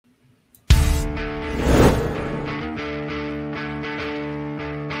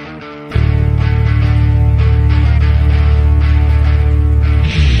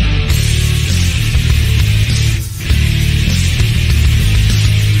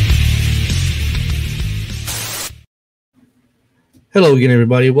Hello again,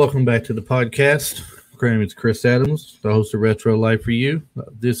 everybody. Welcome back to the podcast. My name is Chris Adams, the host of Retro Life for You.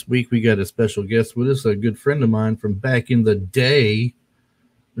 This week we got a special guest with us, a good friend of mine from back in the day,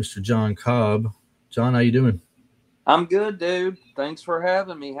 Mr. John Cobb. John, how you doing? I'm good, dude. Thanks for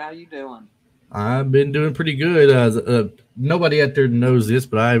having me. How you doing? I've been doing pretty good. Nobody out there knows this,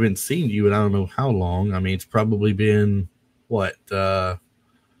 but I haven't seen you in I don't know how long. I mean, it's probably been what about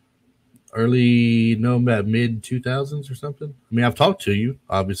mid 2000s or something. I mean, I've talked to you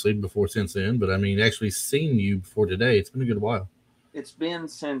obviously before since then, but I mean, actually seen you before today. It's been a good while. It's been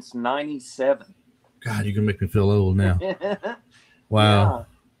since '97. God, you can make me feel old now. Yeah. Wow,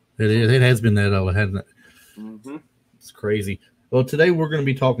 it has been that old, hasn't it? Mm-hmm. It's crazy. Well, today we're going to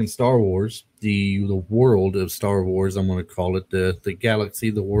be talking Star Wars, the world of Star Wars. I'm going to call it the galaxy,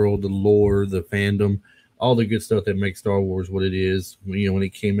 the world, the lore, the fandom, all the good stuff that makes Star Wars what it is. When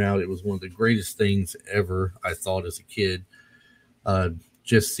it came out, it was one of the greatest things ever. I thought as a kid,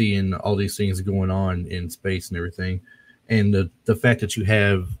 just seeing all these things going on in space and everything, and the fact that you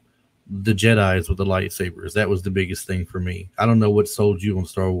have the Jedi's with the lightsabers. That was the biggest thing for me. I don't know what sold you on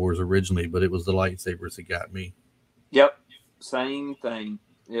Star Wars originally, but it was the lightsabers that got me. Yep. Same thing.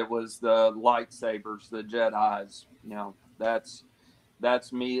 It was the lightsabers, the Jedi's.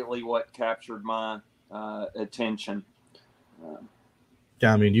 That's immediately what captured my attention.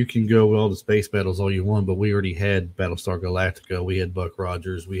 Yeah, I mean, you can go with all the space battles all you want, but we already had Battlestar Galactica. We had Buck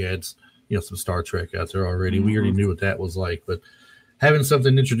Rogers. We had some Star Trek out there already. We already knew what that was like, but having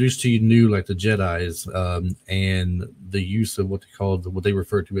something introduced to you new like the Jedi's and the use of what they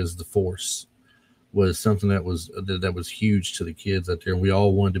refer to as the Force was something that was huge to the kids out there, and we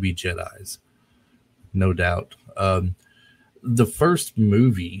all wanted to be Jedi's, no doubt. The first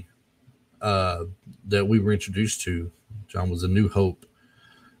movie that we were introduced to, John, was A New Hope.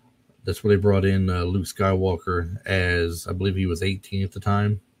 That's where they brought in Luke Skywalker as, I believe he was 18 at the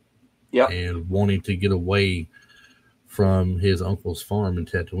time, and wanting to get away from his uncle's farm in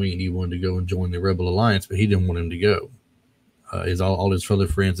Tatooine. He wanted to go and join the Rebel Alliance, but he didn't want him to go. All his other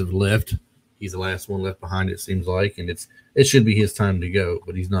friends have left. He's the last one left behind, it seems like, and it should be his time to go,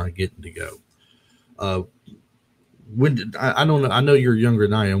 but he's not getting to go. I don't know. I know you're younger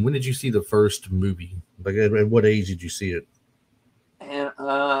than I am. When did you see the first movie? Like, at what age did you see it? And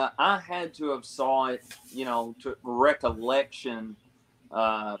I had to have saw it, to recollection,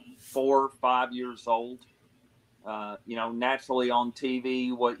 4 or 5 years old. Naturally on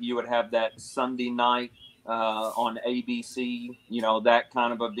TV, what you would have that Sunday night on ABC, that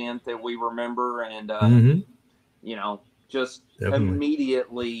kind of event that we remember, and just Definitely.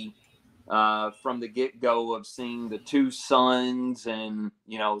 Immediately from the get-go of seeing the two suns and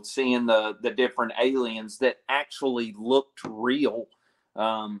seeing the different aliens that actually looked real,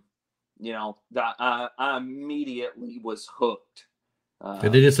 I immediately was hooked. They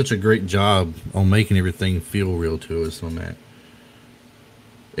did such a great job on making everything feel real to us on that.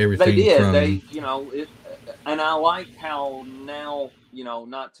 Everything they did. From And I like how now,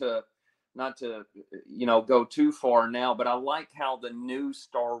 not to go too far now, but I like how the new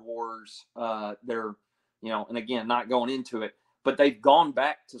Star Wars, they're, and again, not going into it, but they've gone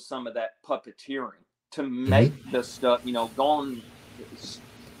back to some of that puppeteering to make the stuff,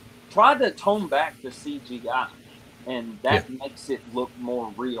 try to tone back the CGI. And that makes it look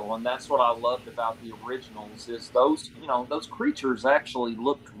more real. And that's what I loved about the originals is those creatures actually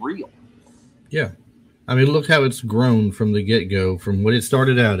looked real. Yeah. I mean, look how it's grown from the get-go, from what it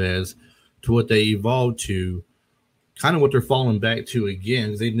started out as to what they evolved to, kind of what they're falling back to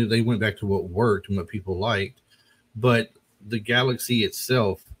again. They knew they went back to what worked and what people liked. But the galaxy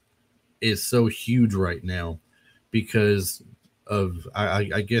itself is so huge right now because of,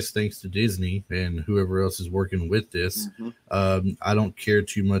 I guess, thanks to Disney and whoever else is working with this. I don't care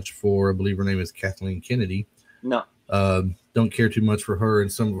too much for, I believe her name is Kathleen Kennedy. No. Don't care too much for her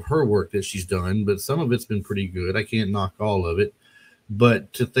and some of her work that she's done, but some of it's been pretty good. I can't knock all of it.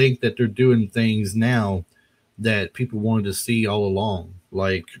 But to think that they're doing things now that people wanted to see all along,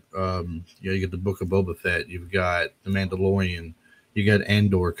 like, you get the Book of Boba Fett, you've got The Mandalorian, you got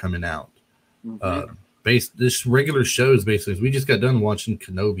Andor coming out. This regular shows, basically, we just got done watching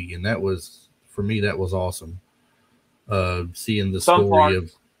Kenobi, and that was, for me, that was awesome. Seeing the story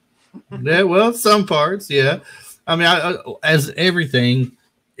of, some parts, yeah. I mean, as everything,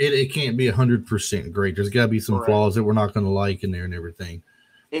 it can't be 100% great. There's got to be some flaws that we're not going to like in there and everything.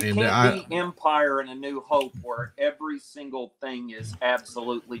 It can't be Empire and A New Hope where every single thing is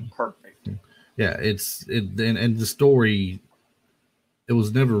absolutely perfect. Yeah, and the story, it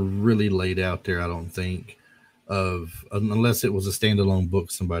was never really laid out there, I don't think, unless it was a standalone book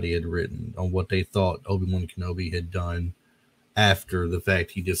somebody had written on what they thought Obi-Wan Kenobi had done after the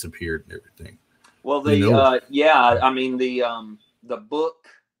fact he disappeared and everything. Well, You know, yeah, I mean the book,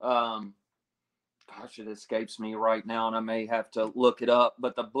 gosh, it escapes me right now, and I may have to look it up.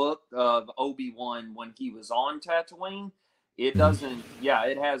 But the book of Obi-Wan when he was on Tatooine, it doesn't. Yeah,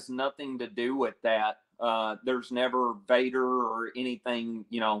 it has nothing to do with that. There's never Vader or anything.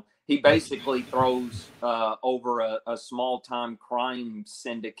 You know, he basically throws over a small time crime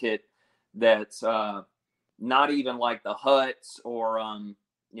syndicate that's not even like the Huts or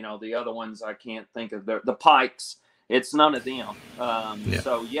you know, the other ones I can't think of, the Pikes. It's none of them.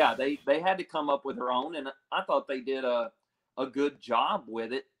 So yeah, they had to come up with their own, and I thought they did a good job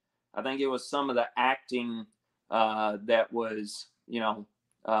with it. I think it was some of the acting that was, you know,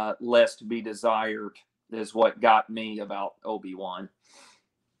 less to be desired is what got me about Obi-Wan.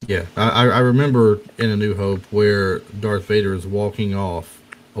 Yeah, I remember in A New Hope where Darth Vader is walking off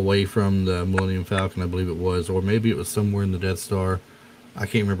away from the Millennium Falcon, I believe it was, or maybe it was somewhere in the Death Star. I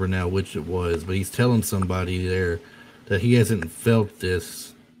can't remember now which it was, but he's telling somebody there that he hasn't felt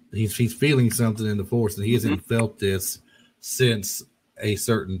this. He's feeling something in the Force, and he hasn't felt this since a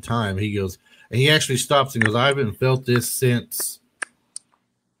certain time. He goes, and he actually stops and goes, "I haven't felt this since,"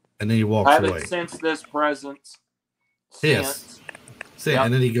 and then he walks I away. haven't sensed this presence Yes.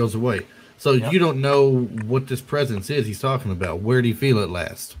 And then he goes away. So you don't know what this presence is he's talking about. Where did he feel it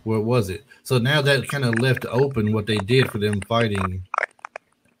last? Where was it? So now that kind of left open what they did for them fighting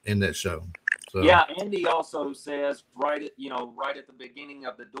in that show. So yeah, Andy also says right at the beginning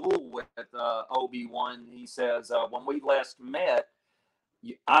of the duel with Obi-Wan, he says when we last met,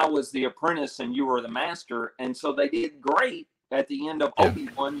 I was the apprentice and you were the master, and so they did great at the end of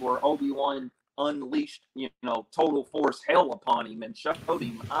Obi-Wan, where Obi-Wan unleashed, you know, total Force hell upon him and showed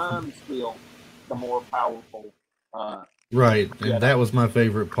him I'm still the more powerful. Right, and that was my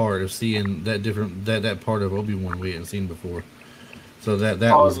favorite part of seeing that part of Obi-Wan we hadn't seen before. So that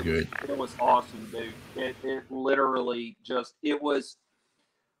was good. It was awesome, dude. It literally just, it was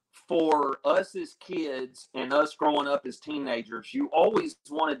for us as kids and us growing up as teenagers. You always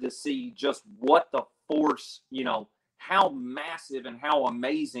wanted to see just what the Force, you know, how massive and how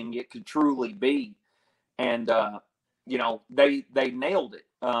amazing it could truly be. And you know, they nailed it.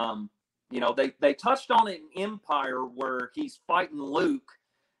 You know, they touched on it in Empire where he's fighting Luke,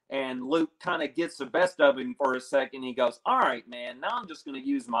 and Luke kind of gets the best of him for a second. He goes, "All right, man, now I'm just going to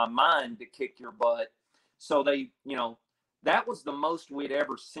use my mind to kick your butt." So they, you know, that was the most we'd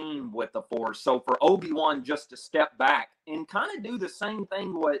ever seen with the Force. So for Obi-Wan just to step back and kind of do the same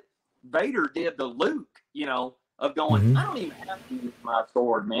thing what Vader did to Luke, you know, of going, I don't even have to use my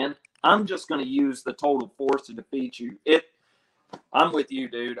sword, man. I'm just going to use the total Force to defeat you. I'm with you,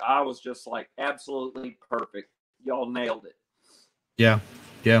 dude. I was just like, absolutely perfect. Y'all nailed it. Yeah.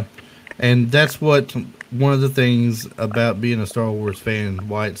 And that's what one of the things about being a Star Wars fan,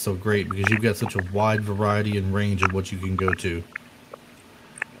 why it's so great, because you've got such a wide variety and range of what you can go to.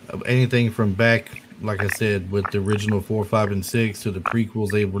 Anything from back, like I said, with the original 4, 5, and 6 to the prequels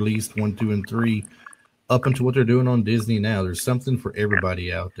they released 1, 2, and 3, up into what they're doing on Disney now. There's something for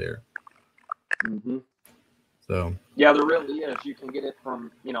everybody out there. So yeah, there really is. You can get it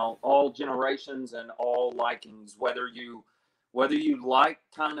from, you know, all generations and all likings, whether you like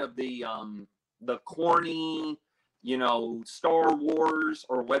kind of the corny, you know, Star Wars,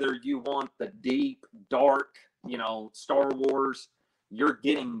 or whether you want the deep, dark, you know, Star Wars. You're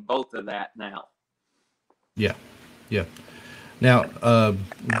getting both of that now. Yeah. Now,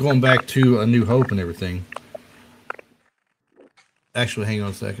 going back to A New Hope and everything. Actually, hang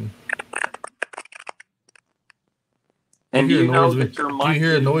on a second. And you know that your mic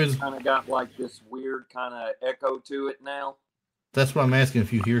kind of got like this weird kind of echo to it now? That's why I'm asking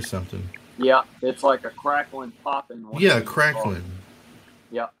if you hear something. Yeah, it's like a crackling, popping. Yeah, crackling.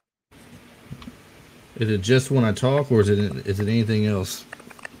 Yeah. Is it just when I talk, or is it anything else?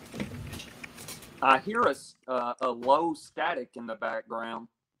 I hear a low static in the background.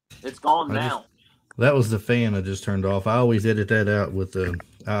 It's gone now. That was the fan I just turned off. I always edit that out with the.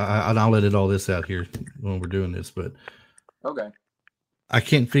 I'll edit all this out here when we're doing this, but. Okay. I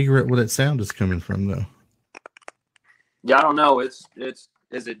can't figure out where that sound is coming from, though. Yeah, I don't know. Is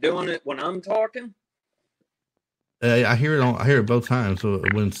it doing it when I'm talking? I hear it I hear it both times. So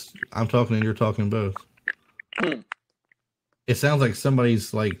when I'm talking and you're talking both, it sounds like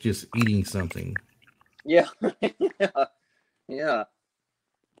somebody's like just eating something. Yeah, yeah.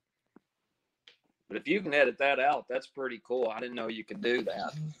 But if you can edit that out, that's pretty cool. I didn't know you could do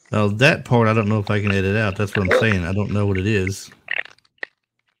that. Well, that part I don't know if I can edit out. That's what I'm saying. I don't know what it is.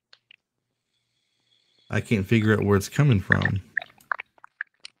 I can't figure out where it's coming from.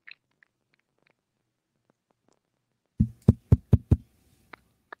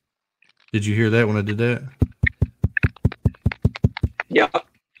 Did you hear that when I did that? Yeah.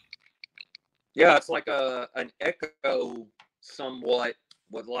 Yeah, it's like an echo somewhat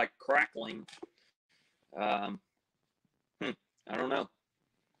with like crackling. I don't know.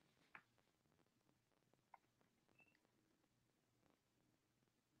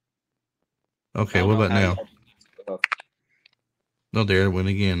 Okay, what about now? No, there it went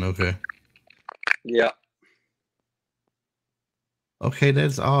again. Okay. Yeah. Okay,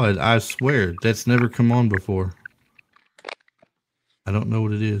 that's odd. I swear that's never come on before. I don't know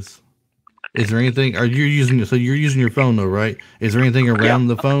what it is. Is there anything? Are you using? So you're using your phone though, right? Is there anything around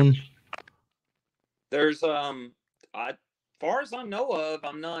the phone? There's far as I know of,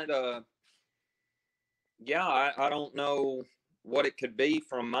 I'm not yeah, I don't know what it could be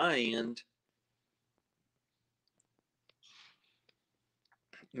from my end.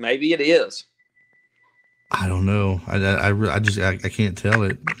 Maybe it is. I don't know. I can't tell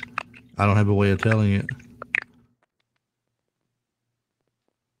it. I don't have a way of telling it.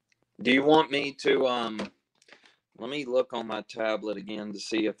 Do you want me to let me look on my tablet again to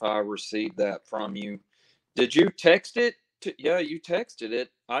see if I received that from you. Did you text it? Yeah, you texted it.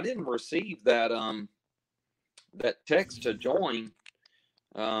 I didn't receive that that text to join.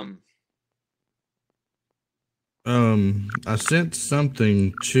 I sent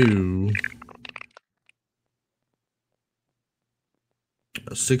something to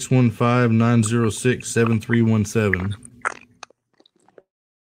 615-906-7317.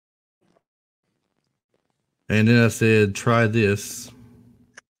 And then I said, try this.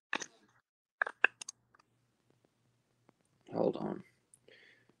 Hold on.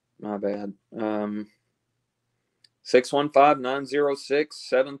 My bad.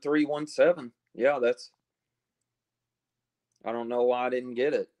 615-906-7317. Yeah, that's. I don't know why I didn't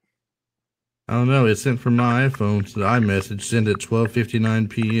get it. I don't know. It's sent from my iPhone to the iMessage. Sent at 12:59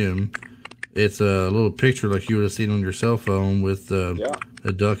 p.m. It's a little picture like you would have seen on your cell phone with a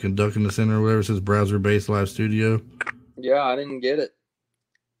duck in the center or whatever. It says browser-based live studio. Yeah, I didn't get it.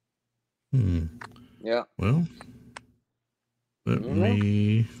 Yeah. Well, let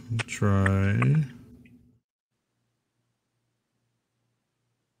me try.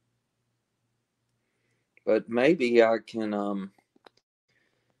 But maybe I can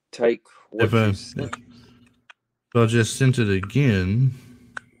take what you sent. So I just sent it again.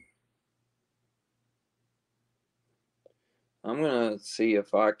 I'm gonna see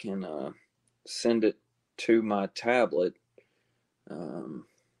if I can send it to my tablet.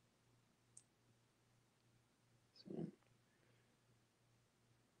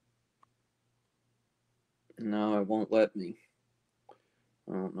 No, it won't let me.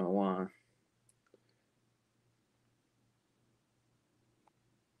 I don't know why.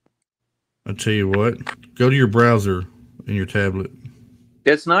 I'll tell you what. Go to your browser in your tablet.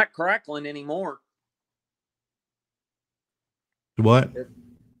 It's not crackling anymore. What?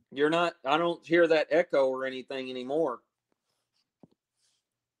 You're not. I don't hear that echo or anything anymore.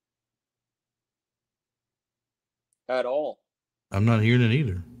 At all. I'm not hearing it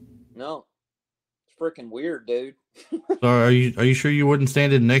either. No. It's freaking weird, dude. So are you sure you wasn't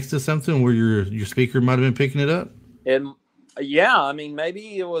standing next to something where your speaker might have been picking it up? Yeah, I mean,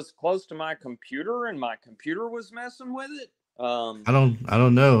 maybe it was close to my computer and my computer was messing with it. I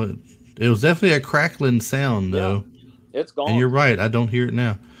don't know. It was definitely a crackling sound though. Yeah, it's gone. And you're right. I don't hear it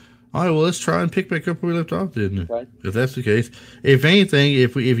now. All right, well, let's try and pick back up where we left off, didn't it? Okay. If that's the case. If anything,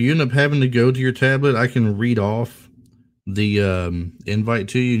 if you end up having to go to your tablet, I can read off the invite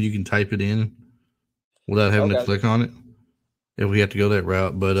to you and you can type it in without having to click on it if we have to go that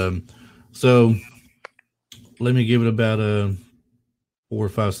route. But so let me give it about a 4 or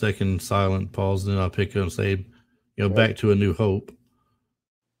 5 second silent pause, then I'll pick up and say, back to A New Hope.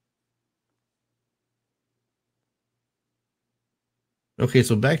 Okay,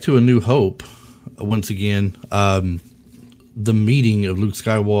 so back to A New Hope. Once again, the meeting of Luke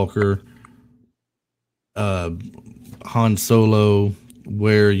Skywalker, Han Solo,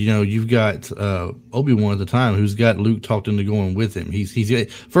 where you've got Obi-Wan at the time, who's got Luke talked into going with him. He's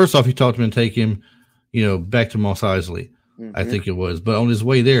first off, he talked him and take him, back to Mos Eisley, I think it was. But on his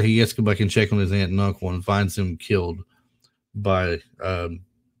way there, he has to go back and check on his aunt and uncle and finds him killed by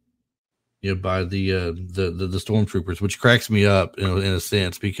by the stormtroopers, which cracks me up in a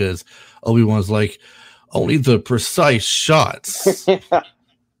sense, because Obi-Wan's like, only the precise shots of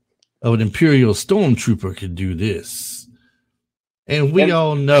an Imperial stormtrooper could do this. And we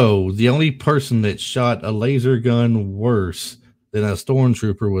all know the only person that shot a laser gun worse than a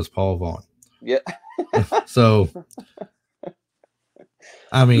stormtrooper was Paul Vaughn. Yeah. So,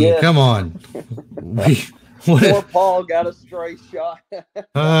 I mean, come on. Poor Paul got a stray shot.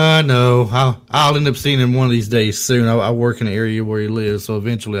 No, I'll end up seeing him one of these days soon. I work in the area where he lives, so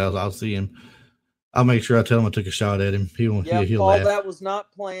eventually I'll see him. I'll make sure I tell him I took a shot at him. He'll Paul, laugh. that was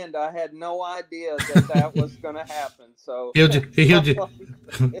not planned. I had no idea that was going to happen. So he'll just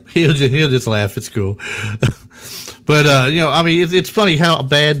laugh. It's cool. But I mean, it's funny how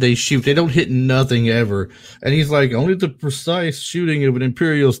bad they shoot. They don't hit nothing ever, and he's like, only the precise shooting of an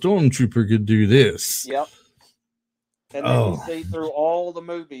Imperial stormtrooper could do this. Yep. And then you see through all the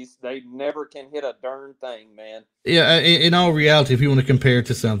movies, they never can hit a darn thing, man. Yeah, in all reality, if you want to compare it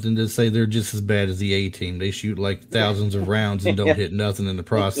to something, to say they're just as bad as the A-Team. They shoot like thousands of rounds and don't hit nothing in the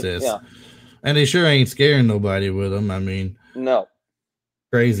process. Yeah. And they sure ain't scaring nobody with them. I mean, no.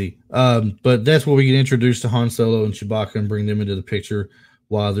 Crazy. But that's where we get introduced to Han Solo and Chewbacca and bring them into the picture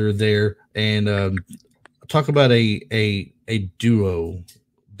while they're there. And talk about a duo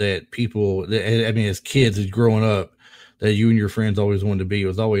that people, I mean, as kids, as growing up, that you and your friends always wanted to be. It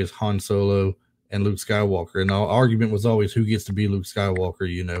was always Han Solo and Luke Skywalker. And the argument was always who gets to be Luke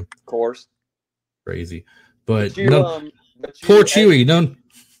Skywalker, you know. Of course. Crazy. But poor Chewie. None.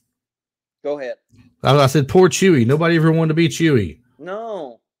 Go ahead. I said poor Chewie. Nobody ever wanted to be Chewie.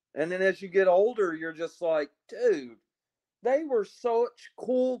 No. And then as you get older, you're just like, dude, they were such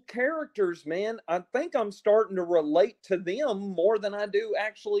cool characters, man. I think I'm starting to relate to them more than I do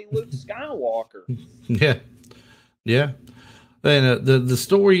actually Luke Skywalker. Yeah. Yeah. And the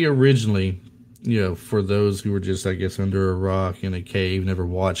story originally, for those who were just, I guess, under a rock in a cave, never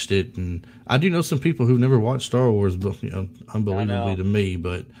watched it. And I do know some people who've never watched Star Wars, but, unbelievably to me.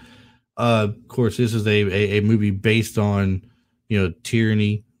 But, of course, this is a movie based on,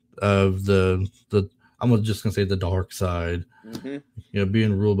 tyranny of the I'm just going to say the dark side,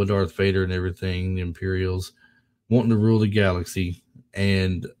 being ruled by Darth Vader and everything, the Imperials wanting to rule the galaxy.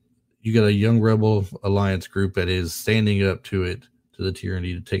 And you got a young rebel alliance group that is standing up to the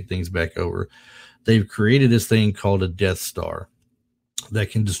tyranny to take things back over. They've created this thing called a Death Star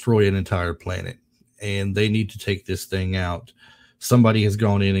that can destroy an entire planet. And they need to take this thing out. Somebody has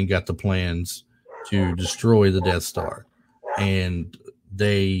gone in and got the plans to destroy the Death Star. And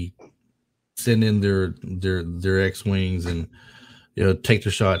they send in their X-Wings and take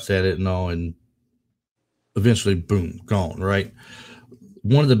the shots at it and all, and eventually, boom, gone, right?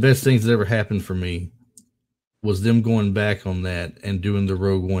 One of the best things that ever happened for me was them going back on that and doing the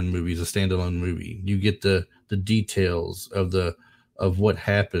Rogue One movies, a standalone movie. You get the details of what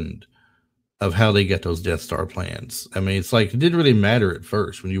happened, of how they got those Death Star plans. I mean, it's like it didn't really matter at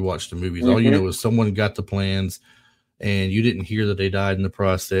first when you watched the movies. All you know is someone got the plans, and you didn't hear that they died in the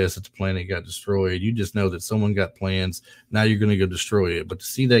process, that the planet got destroyed. You just know that someone got plans. Now you're going to go destroy it. But to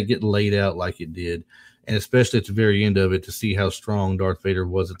see that get laid out like it did, and especially at the very end of it, to see how strong Darth Vader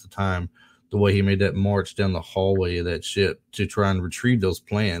was at the time, the way he made that march down the hallway of that ship to try and retrieve those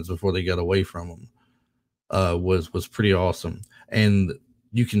plans before they got away from him, was pretty awesome. And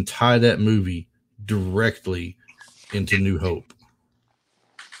you can tie that movie directly into New Hope.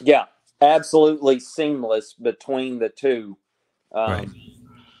 Yeah, absolutely seamless between the two. Right.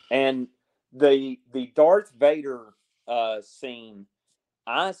 And the Darth Vader scene,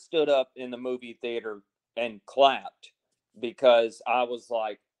 I stood up in the movie theater and clapped because I was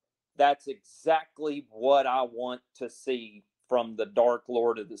like, that's exactly what I want to see from the Dark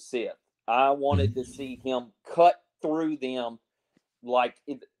Lord of the Sith. I wanted to see him cut through them like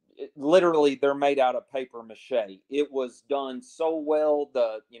literally they're made out of paper mache. It was done so well.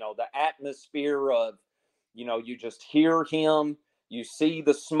 The atmosphere of, you just hear him, you see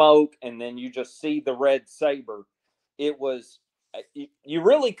the smoke, and then you just see the red saber. It was, you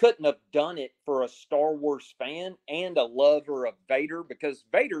really couldn't have done it for a Star Wars fan and a lover of Vader, because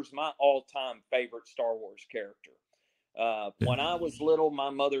Vader's my all-time favorite Star Wars character. When I was little, my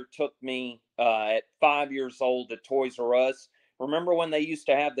mother took me at 5 years old to Toys R Us. Remember when they used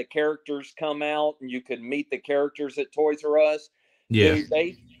to have the characters come out and you could meet the characters at Toys R Us? Yeah. Dude,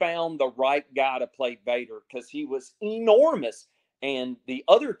 they found the right guy to play Vader because he was enormous. And the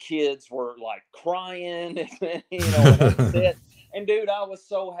other kids were like crying, and upset. And dude, I was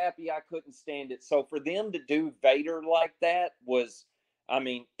so happy I couldn't stand it. So for them to do Vader like that was, I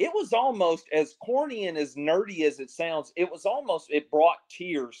mean, it was almost as corny and as nerdy as it sounds. It brought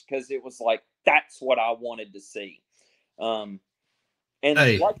tears because it was like, that's what I wanted to see.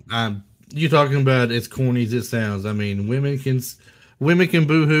 You talking about as corny as it sounds. I mean, women can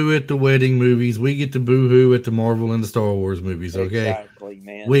boo-hoo at the wedding movies. We get to boo-hoo at the Marvel and the Star Wars movies, okay? Exactly,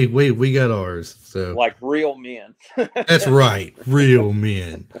 man. We got ours. So like real men. That's right. Real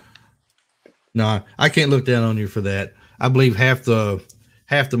men. No, I can't look down on you for that. I believe half the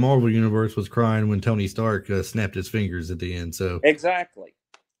half the Marvel universe was crying when Tony Stark snapped his fingers at the end. So exactly.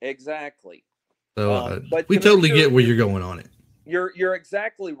 But we totally get where you're going on it. You're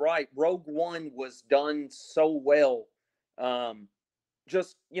exactly right. Rogue One was done so well,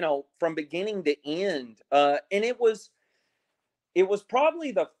 just from beginning to end, and it was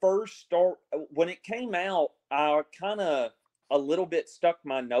probably the first Star. When it came out, I kind of a little bit stuck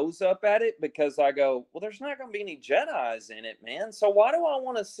my nose up at it because I go, well, there's not going to be any Jedis in it, man. So why do I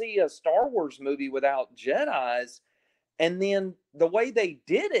want to see a Star Wars movie without Jedis? And then the way they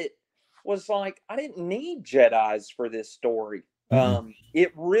did it was like, I didn't need Jedis for this story.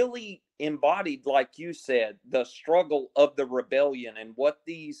 It really embodied, like you said, the struggle of the rebellion and what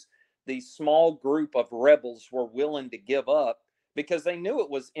these small group of rebels were willing to give up because they knew it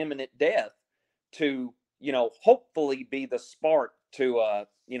was imminent death to, hopefully be the spark to,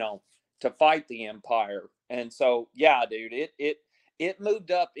 to fight the Empire. And so, yeah, dude, it moved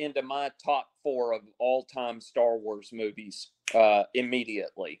up into my top 4 of all-time Star Wars movies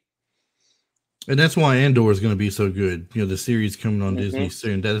immediately. And that's why Andor is going to be so good. The series coming on Disney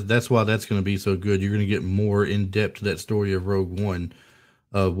soon. That's why that's going to be so good. You're going to get more in depth to that story of Rogue One,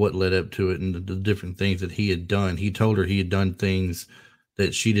 of what led up to it and the different things that he had done. He told her he had done things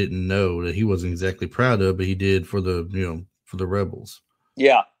that she didn't know, that he wasn't exactly proud of, but he did for the rebels.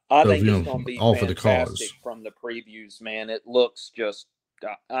 Yeah, I think it's going to be all fantastic for the cause. From the previews, man. It looks just.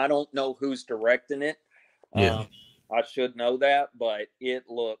 I don't know who's directing it. Yeah. I should know that, but it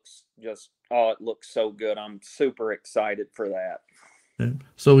looks it looks so good. I'm super excited for that. Yeah.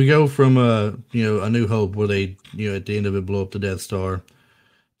 So we go from A New Hope, where they at the end of it blow up the Death Star,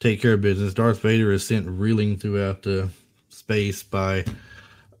 take care of business. Darth Vader is sent reeling throughout the space by.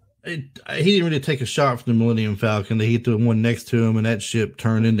 He didn't really take a shot from the Millennium Falcon. They hit the one next to him, and that ship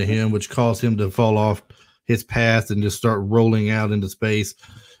turned into him, which caused him to fall off his path and just start rolling out into space.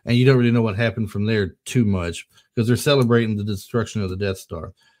 And you don't really know what happened from there too much because they're celebrating the destruction of the Death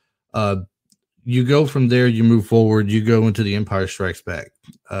Star. You go from there, you move forward, you go into The Empire Strikes Back.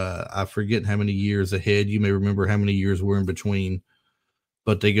 I forget how many years ahead. You may remember how many years were in between,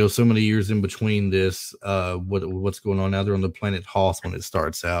 but they go so many years in between this. What's going on now? They're on the planet Hoth when it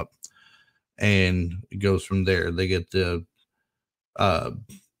starts out, and it goes from there. They get the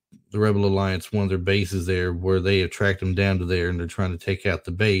Rebel Alliance, one of their bases there, where they attract them down to there, and they're trying to take out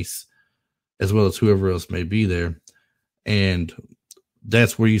the base, as well as whoever else may be there. And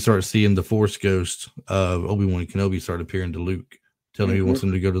that's where you start seeing the Force ghost of Obi-Wan Kenobi start appearing to Luke, telling him he wants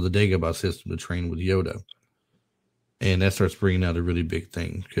him to go to the Dagobah system to train with Yoda. And that starts bringing out a really big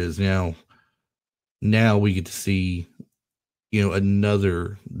thing, because now we get to see,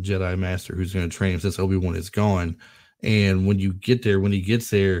 another Jedi Master who's going to train him since Obi-Wan is gone. And when he gets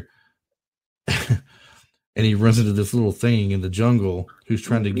there, and he runs into this little thing in the jungle who's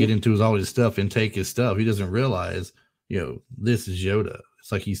trying to get into all his stuff and take his stuff, he doesn't realize, this is Yoda.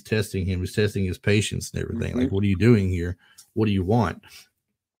 It's like he's testing him. He's testing his patience and everything. Like, what are you doing here? What do you want?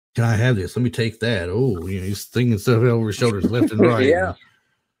 Can I have this? Let me take that. Oh, he's thinking stuff over his shoulders left and right. Yeah.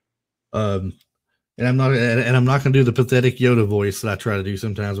 And I'm not going to do the pathetic Yoda voice that I try to do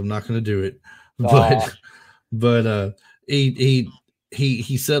sometimes. I'm not going to do it. But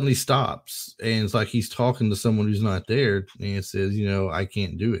he suddenly stops, and it's like he's talking to someone who's not there, and it says, I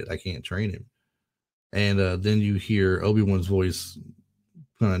can't do it. I can't train him. And then you hear Obi-Wan's voice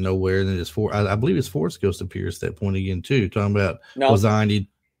kind of nowhere, and then I believe his Force Ghost appears at that point again too, talking about was I any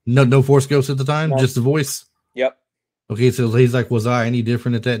no Force Ghost at the time, just the voice. Yep. Okay, so he's like, was I any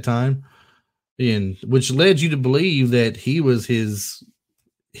different at that time? And which led you to believe that he was his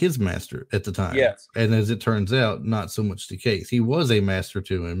master at the time. Yes. And as it turns out, not so much the case. He was a master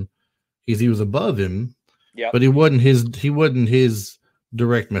to him. He was above him. Yeah. But he wasn't his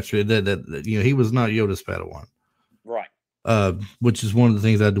direct master. That he was not Yoda's Padawan. Right. Which is one of the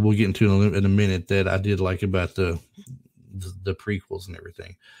things we'll get into in a minute that I did like about the prequels and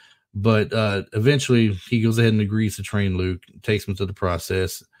everything. But eventually he goes ahead and agrees to train Luke, takes him through the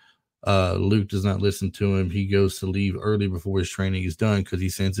process. Luke does not listen to him. He goes to leave early before his training is done because he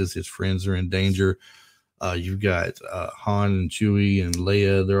senses his friends are in danger. You've got Han and Chewie and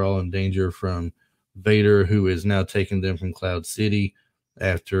Leia. They're all in danger from Vader, who is now taking them from Cloud City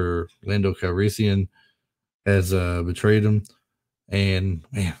after Lando Calrissian has betrayed him. And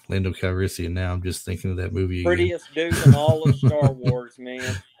man, Lando Calrissian, now I'm just thinking of that movie Prettiest dude in all of Star Wars, man.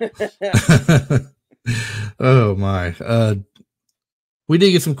 Oh my. We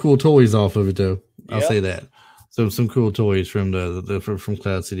did get some cool toys off of it, though. I'll say that. So some cool toys from from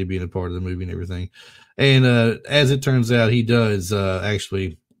Cloud City being a part of the movie and everything. And as it turns out, he does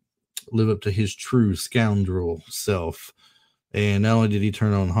actually live up to his true scoundrel self. And not only did he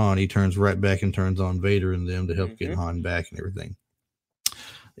turn on Han, he turns right back and turns on Vader and them to help get Han back and everything.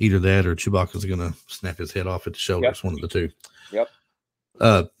 Either that or Chewbacca's going to snap his head off at the shoulders, one of the two.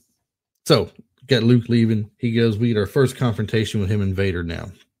 Yep. So got Luke leaving. He goes, we get our first confrontation with him and Vader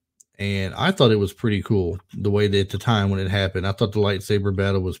now. And I thought it was pretty cool the way that at the time when it happened. I thought the lightsaber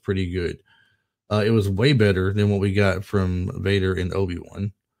battle was pretty good. It was way better than what we got from Vader and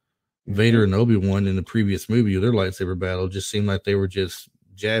Obi-Wan. Vader and Obi-Wan in the previous movie, their lightsaber battle just seemed like they were just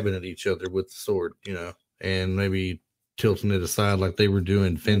jabbing at each other with the sword, you know, and maybe tilting it aside like they were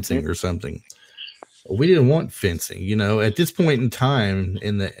doing fencing or something. We didn't want fencing, you know. At this point in time,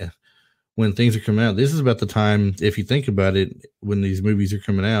 when things are coming out, this is about the time, if you think about it, when these movies are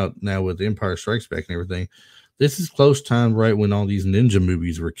coming out now with Empire Strikes Back and everything, this is close time right when all these ninja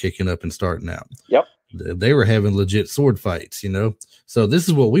movies were kicking up and starting out. Yep. They were having legit sword fights, you know. So this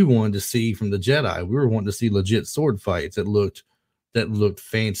is what we wanted to see from the Jedi. We were wanting to see legit sword fights that looked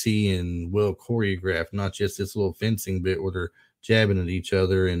fancy and well choreographed, not just this little fencing bit where they're jabbing at each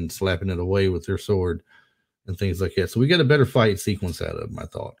other and slapping it away with their sword and things like that. So we got a better fight sequence out of them, I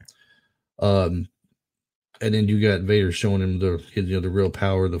thought. And then you got Vader showing him the real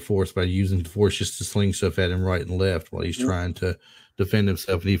power of the Force by using the Force just to sling stuff at him right and left while he's trying to defend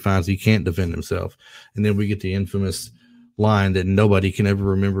himself, and he finds he can't defend himself. And then we get the infamous line that nobody can ever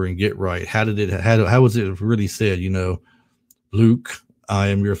remember and get right. How was it really said? You know, Luke, I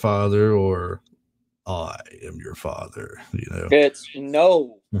am your father, or I am your father. You know, it's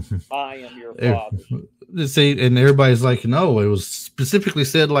no, I am your father. See, and everybody's like, no, it was specifically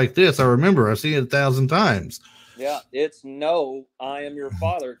said like this. I remember, I've seen it 1,000 times. Yeah, it's no, I am your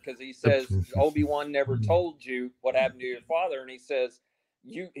father, because he says Obi-Wan never told you what happened to your father, and he says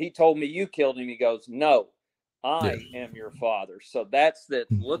he told me you killed him. He goes, no, I am your father. So that's that.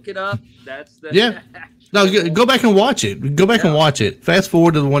 Look it up. That's the No, go back and watch it. Go back and watch it. Fast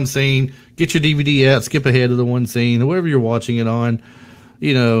forward to the one scene. Get your DVD out. Skip ahead to the one scene. Whoever you're watching it on,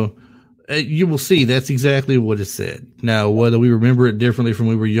 you know, you will see that's exactly what it said. Now, whether we remember it differently from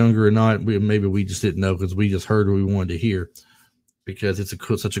when we were younger or not, maybe we just didn't know because we just heard what we wanted to hear. Because it's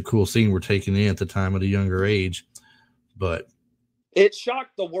such a cool scene we're taking in at the time of the younger age, but it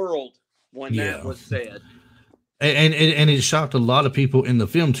shocked the world when that was said. And it shocked a lot of people in the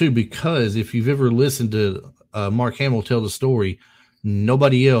film too, because if you've ever listened to Mark Hamill tell the story,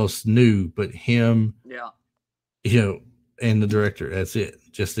 nobody else knew but him. Yeah, you know, and the director. That's it,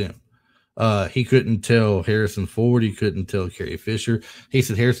 just him. He couldn't tell Harrison Ford. He couldn't tell Carrie Fisher. He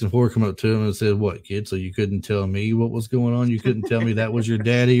said Harrison Ford come up to him and said, "What, kid? So you couldn't tell me what was going on? You couldn't tell me that was your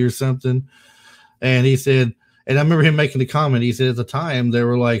daddy or something?" And he said. And I remember him making the comment. He said at the time there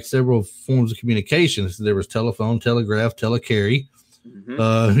were like several forms of communication. So there was telephone, telegraph, telecarry.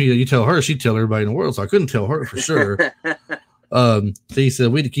 You tell her, she'd tell everybody in the world. So I couldn't tell her for sure. So he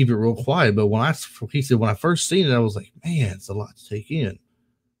said we had to keep it real quiet. But when I first seen it, I was like, man, it's a lot to take in.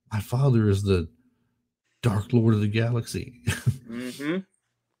 My father is the Dark Lord of the Galaxy.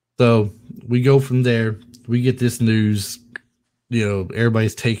 So we go from there. We get this news. You know,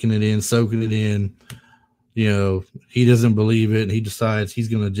 everybody's taking it in, soaking it in. You know, he doesn't believe it, and he decides he's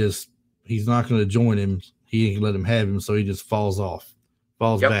not going to join him. He ain't gonna let him have him, so he just falls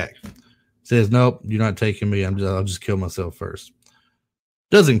back. Says, nope, you're not taking me. I'll just kill myself first.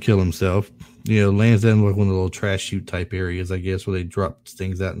 Doesn't kill himself. You know, lands in like one of the little trash chute type areas, I guess, where they drop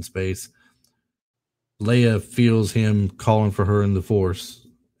things out in space. Leia feels him calling for her in the Force,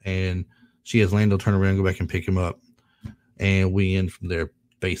 and she has Lando turn around and go back and pick him up. And we end from there,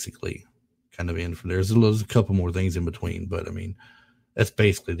 basically. Kind of end from there. There's a couple more things in between, but I mean, that's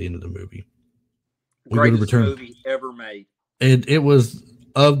basically the end of the movie. Greatest movie ever made. And it was,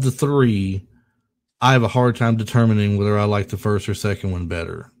 of the three, I have a hard time determining whether I like the first or second one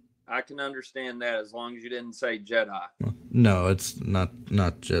better. I can understand that as long as you didn't say Jedi. No, it's not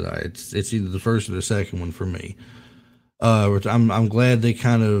Jedi. It's either the first or the second one for me. I'm glad they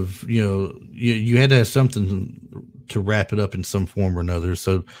kind of, you know, you had to have something to wrap it up in some form or another.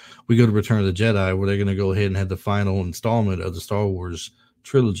 So we go to Return of the Jedi, where they're going to go ahead and have the final installment of the Star Wars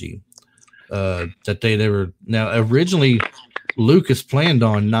trilogy that they'd ever. Now, originally, Lucas planned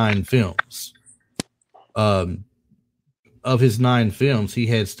on 9 films. Of his 9 films, he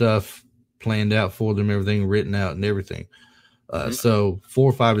had stuff planned out for them, everything written out and everything. So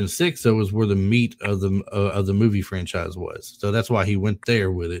 4, 5, and 6, that was where the meat of the movie franchise was. So that's why he went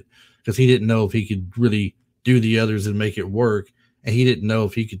there with it, because he didn't know if he could really do the others and make it work, and he didn't know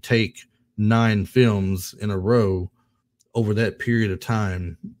if he could take 9 films in a row over that period of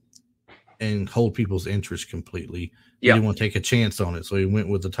time and hold people's interest completely. He didn't want to take a chance on it, so he went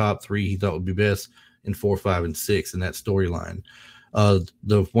with the top 3 he thought would be best. in 4, 5, and 6 in that storyline.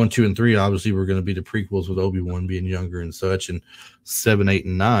 The 1, 2, and 3 obviously were going to be the prequels with Obi-Wan being younger and such, and 7, 8,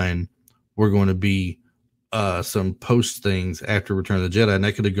 and 9 were going to be some post things after Return of the Jedi, and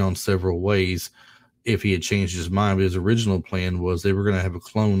that could have gone several ways if he had changed his mind. But his original plan was they were going to have a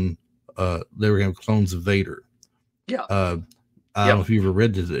clone. They were going to have clones of Vader. Yeah. I don't know if you ever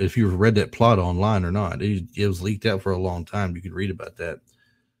read this, if you ever read that plot online or not. It was leaked out for a long time. You could read about that.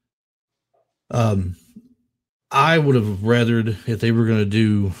 I would have rathered, if they were going to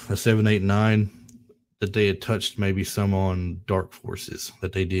do a 7, 8, 9, that they had touched maybe some on Dark Forces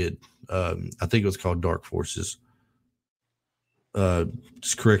that they did. I think it was called Dark Forces.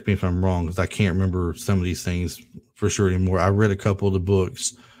 Just correct me if I'm wrong, because I can't remember some of these things for sure anymore. I read a couple of the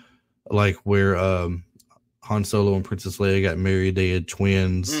books, like where Han Solo and Princess Leia got married. They had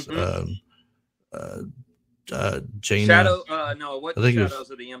twins. Jaina. Shadow, no, it wasn't Shadows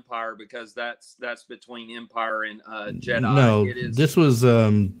of the Empire, because that's between Empire and Jedi. No, this was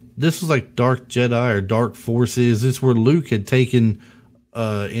like Dark Jedi or Dark Forces. This is where Luke had taken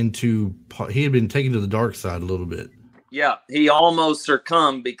he had been taken to the dark side a little bit. Yeah, he almost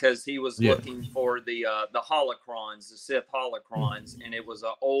succumbed because he was looking for the holocrons, the Sith holocrons, and it was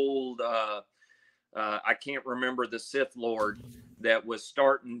an old I can't remember the Sith Lord that was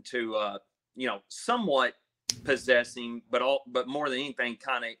starting to somewhat possess him, but more than anything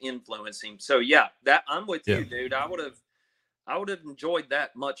kind of influence him. So yeah, that I'm with you, dude. I would have enjoyed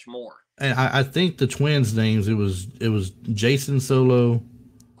that much more. And I think the twins' names, it was Jason Solo,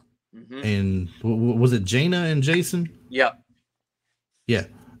 and was it Jaina and Jason? Yeah.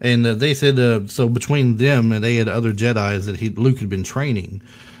 And they said so between them and they had other Jedis that Luke had been training.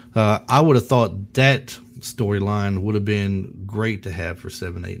 I would have thought that storyline would have been great to have for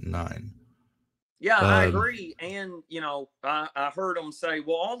 7, 8, and 9. Yeah, I agree. And, I heard them say,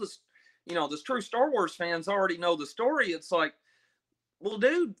 well, all this, the true Star Wars fans already know the story. It's like, well,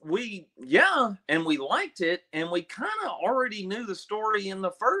 dude, and we liked it, and we kind of already knew the story in the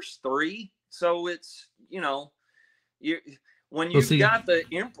first 3. So it's, when you've got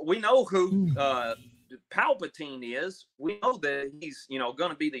we know who Palpatine is. We know that he's, going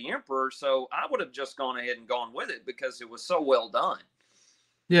to be the Emperor. So I would have just gone ahead and gone with it because it was so well done.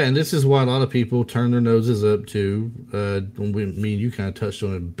 Yeah, and this is why a lot of people turn their noses up to. Me and you kind of touched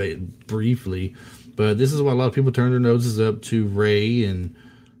on it briefly, but this is why a lot of people turn their noses up to Rey and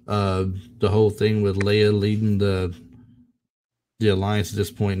the whole thing with Leia leading the Alliance at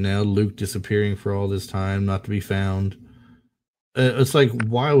this point now. Luke disappearing for all this time, not to be found. It's like,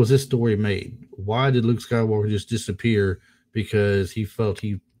 why was this story made? Why did Luke Skywalker just disappear because he felt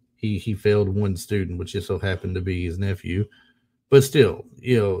he failed one student, which just so happened to be his nephew? But still,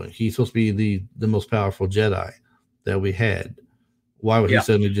 he's supposed to be the most powerful Jedi that we had. Why would he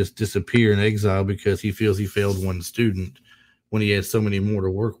suddenly just disappear in exile because he feels he failed one student when he had so many more to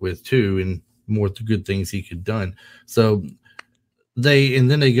work with too, and more good things he could done? So then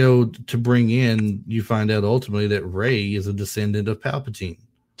they go to bring in. You find out ultimately that Rey is a descendant of Palpatine.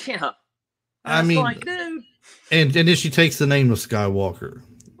 Yeah, I mean, like, dude. And then she takes the name of Skywalker.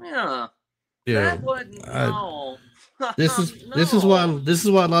 Yeah, that wasn't no. This is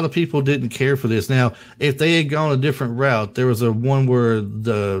why a lot of people didn't care for this. Now, if they had gone a different route, there was a one where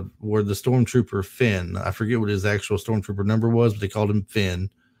the stormtrooper Finn, I forget what his actual stormtrooper number was, but they called him Finn.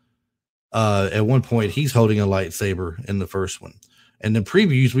 At one point, he's holding a lightsaber in the first one, and in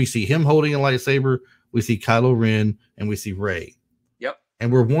previews we see him holding a lightsaber. We see Kylo Ren and we see Rey. Yep.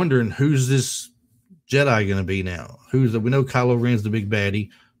 And we're wondering, who's this Jedi going to be now? We know Kylo Ren's the big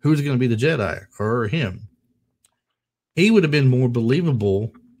baddie. Who's going to be the Jedi, her or him? He would have been more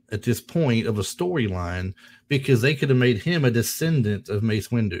believable at this point of a storyline because they could have made him a descendant of Mace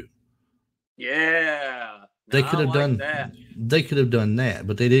Windu. Yeah. They could have done that. They could have done that,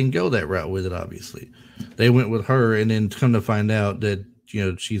 but they didn't go that route with it, obviously. They went with her, and then come to find out that,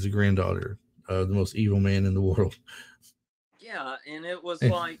 she's a granddaughter of the most evil man in the world. Yeah, and it was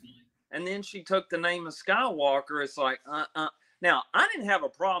like, and then she took the name of Skywalker. It's like, Now, I didn't have a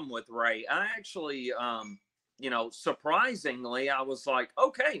problem with Rey. I actually, surprisingly, I was like,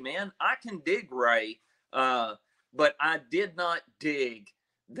 okay, man, I can dig Rey. But I did not dig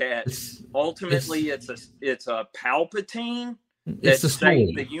that ultimately it's a Palpatine that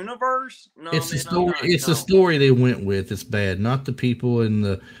saved the universe. No, it's the story. It's the story they went with. It's bad, not the people and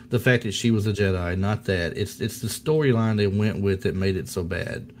the fact that she was a Jedi. Not that. It's the storyline they went with that made it so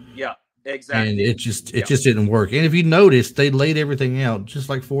bad. Yeah, exactly. And it just didn't work. And if you notice, they laid everything out just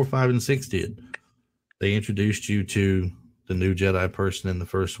like 4, 5, and 6 did. They introduced you to the new Jedi person in the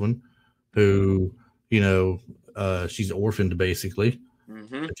first one, who, she's orphaned basically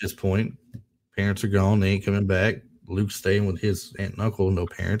at this point. Parents are gone. They ain't coming back. Luke's staying with his aunt and uncle. No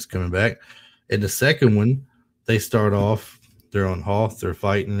parents coming back. And the second one, they start off. They're on Hoth. They're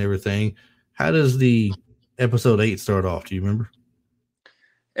fighting and everything. How does the episode 8 start off? Do you remember?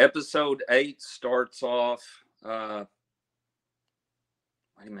 Episode 8 starts off. Wait a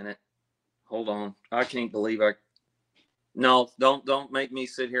minute. Hold on. I can't believe No, don't make me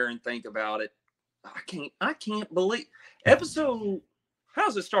sit here and think about it. I can't believe episode. How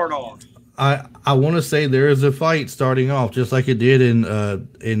does it start off? I want to say there is a fight starting off just like it did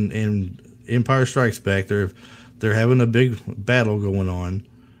in Empire Strikes Back. They're having a big battle going on,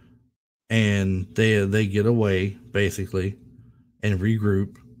 and they get away basically and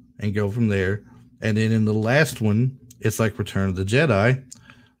regroup and go from there. And then in the last one, it's like Return of the Jedi.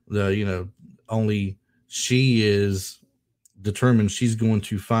 Only she is determined she's going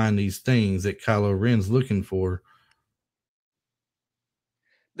to find these things that Kylo Ren's looking for.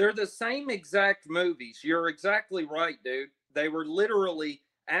 They're the same exact movies. You're exactly right, dude. They were literally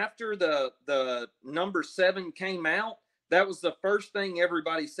after the number 7 came out. That was the first thing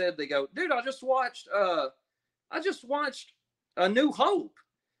everybody said. They go, dude, I just watched A New Hope,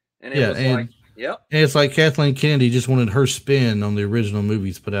 and it was like, yep. And it's like Kathleen Kennedy just wanted her spin on the original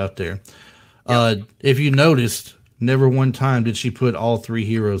movies put out there. Yep. If you noticed, never one time did she put all 3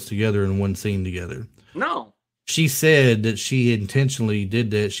 heroes together in one scene together. No. She said that she intentionally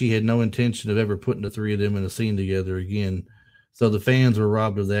did that. She had no intention of ever putting the 3 of them in a scene together again. So the fans were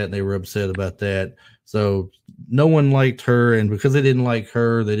robbed of that, and they were upset about that. So no one liked her, and because they didn't like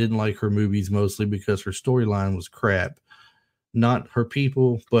her, they didn't like her movies mostly because her storyline was crap. Not her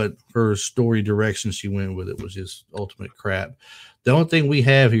people, but her story direction she went with it was just ultimate crap. The only thing we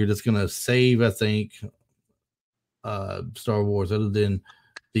have here that's going to save, I think, Star Wars, other than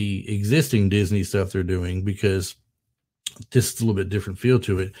the existing Disney stuff they're doing, because this is a little bit different feel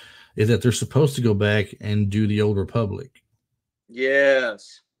to it, is that they're supposed to go back and do the Old Republic.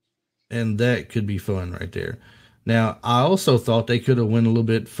 Yes. And that could be fun right there. Now, I also thought they could have went a little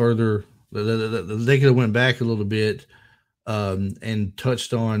bit further. They could have went back a little bit and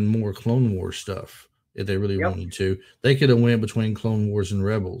touched on more Clone Wars stuff if they really wanted to. They could have went between Clone Wars and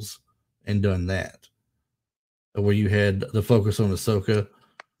Rebels and done that, where you had the focus on Ahsoka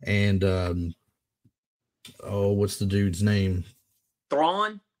and what's the dude's name?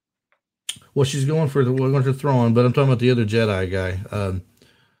 Thrawn. Well, she's going for Thrawn, but I'm talking about the other Jedi guy.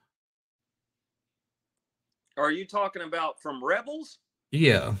 Are you talking about from Rebels?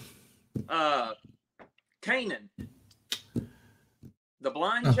 Yeah. Kanan. The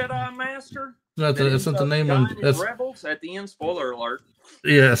blind Jedi Master? That's not the name of Rebels at the end. Spoiler alert.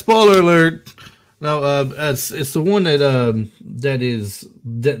 Yeah, spoiler alert. No, it's the one that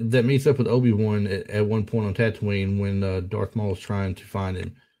meets up with Obi-Wan at one point on Tatooine when Darth Maul is trying to find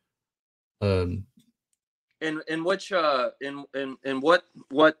him. In which in what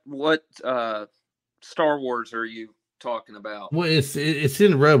Star Wars are you talking about? Well, it's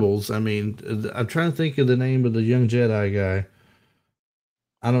in Rebels. I mean, I'm trying to think of the name of the young Jedi guy.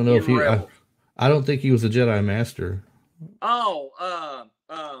 I don't know if he. I don't think he was a Jedi Master. Oh,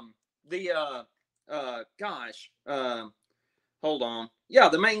 hold on. Yeah,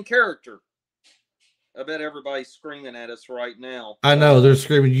 the main character. I bet everybody's screaming at us right now. I know they're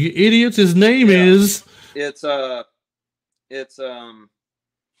screaming, "You idiots! His name is." It's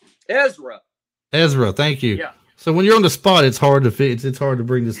Ezra. Ezra, thank you. Yeah. So when you're on the spot, it's hard to fit. It's hard to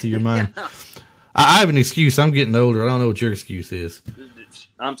bring this to your mind. Yeah. I have an excuse. I'm getting older. I don't know what your excuse is.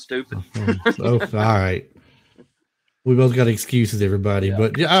 I'm stupid. All right. We both got excuses, everybody. Yeah.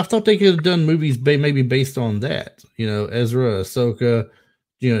 But yeah, I thought they could have done movies maybe based on that. You know, Ezra, Ahsoka,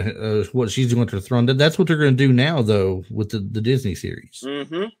 what she's going to Thrawn. That's what they're going to do now, though, with the Disney series.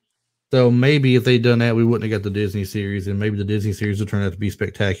 Mm-hmm. So maybe if they'd done that, we wouldn't have got the Disney series, and maybe the Disney series will turn out to be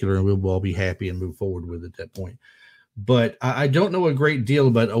spectacular, and we'll all be happy and move forward with it at that point. But I don't know a great deal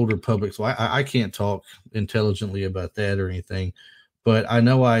about Old Republic, so I can't talk intelligently about that or anything. But I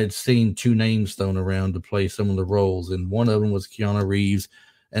know I had seen 2 names thrown around to play some of the roles, and one of them was Keanu Reeves,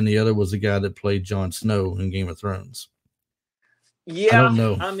 and the other was the guy that played Jon Snow in Game of Thrones. Yeah, I don't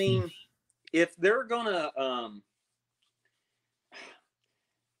know. I mean, if they're gonna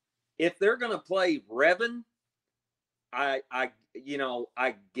play Revan, I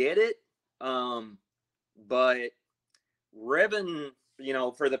get it. But Revan,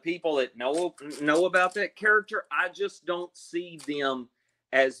 for the people that know about that character, I just don't see them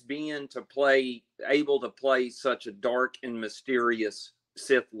as being able to play such a dark and mysterious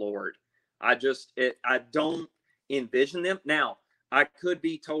Sith Lord. I don't envision them. Now, I could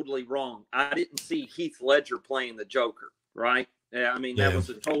be totally wrong. I didn't see Heath Ledger playing the Joker, right? Yeah, I mean, Yeah. that was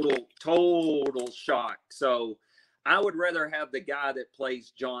a total shock. So I would rather have the guy that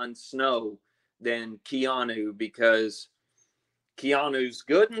plays Jon Snow than Keanu, because Keanu's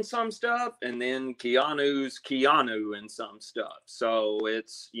good in some stuff, and then Keanu's Keanu in some stuff. So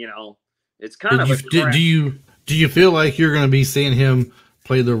it's, it's kind of a crap. Do you feel like you're going to be seeing him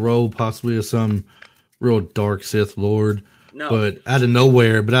play the role possibly of some real dark Sith Lord? No. But out of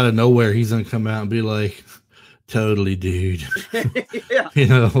nowhere, he's going to come out and be like, totally, dude. Yeah.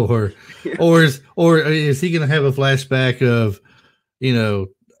 Or is he going to have a flashback of,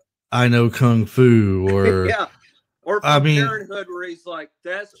 I know Kung Fu, or yeah. Or from Parenthood, where he's like,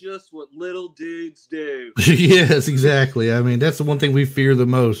 that's just what little dudes do. Yes, exactly. I mean, that's the one thing we fear the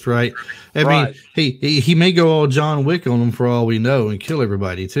most, right? I mean, he may go all John Wick on them for all we know and kill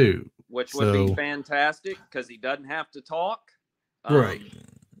everybody too. Which would be fantastic, because he doesn't have to talk. Right.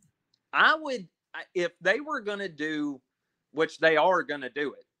 I would, if they were going to do, which they are going to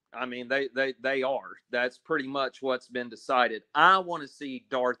do it. I mean, they are. That's pretty much what's been decided. I want to see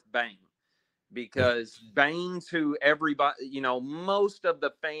Darth Bane. Because Bane's who everybody, most of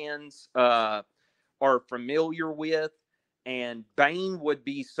the fans are familiar with. And Bane would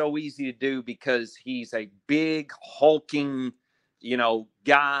be so easy to do because he's a big, hulking,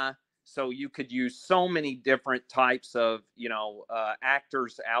 guy. So you could use so many different types of,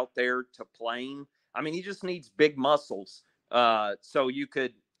 actors out there to play him. I mean, he just needs big muscles. So you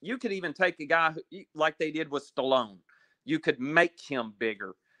could even take a guy like they did with Stallone. You could make him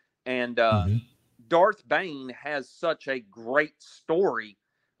bigger. And Darth Bane has such a great story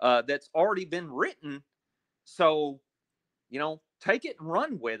that's already been written. So, take it and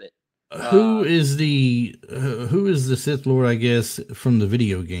run with it. Who is the Sith Lord, I guess, from the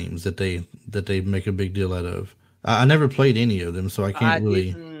video games that they make a big deal out of? I never played any of them, so I can't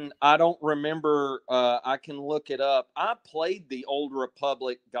really. I don't remember. I can look it up. I played the Old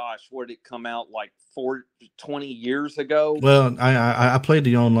Republic. Gosh, where did it come out? Like 20 years ago? Well, I played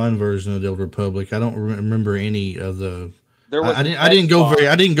the online version of the Old Republic. I don't remember any of the. I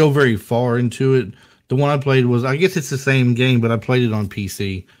didn't go very far into it. The one I played was, I guess it's the same game, but I played it on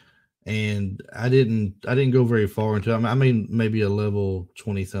PC, and I didn't go very far into it. I mean, maybe a level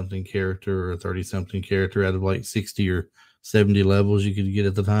 20-something character or 30-something character out of like 60 or 70 levels you could get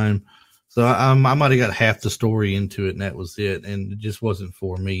at the time. So I might have got half the story into it, and that was it. And it just wasn't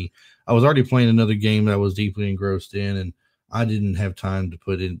for me. I was already playing another game that I was deeply engrossed in, and I didn't have time to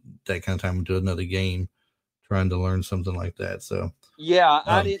put in that kind of time into another game trying to learn something like that. So yeah,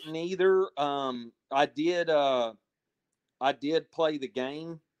 I didn't either. I did play the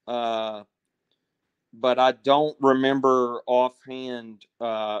game, but I don't remember offhand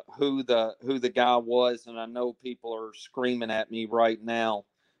who the guy was, and I know people are screaming at me right now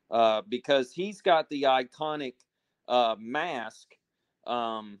because he's got the iconic mask,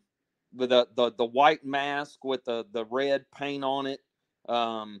 with the white mask with the red paint on it.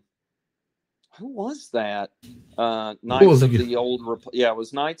 Who was that? Knights of the Old Republic. Yeah, it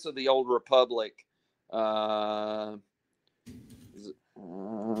was Knights of the Old Republic. Gosh,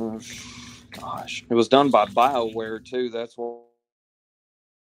 it was done by BioWare too. That's what.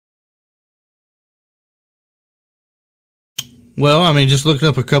 Well, I mean, just looking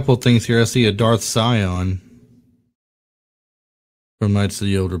up a couple of things here, I see a Darth Scion from Knights of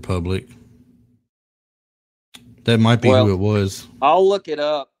the Old Republic. That might be who it was. I'll look it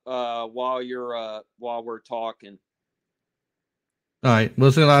up while we're talking. All right.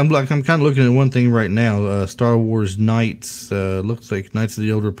 Well, so I'm kind of looking at one thing right now. Star Wars Knights looks like Knights of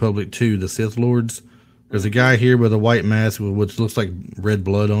the Old Republic 2, the Sith Lords. There's a guy here with a white mask which looks like red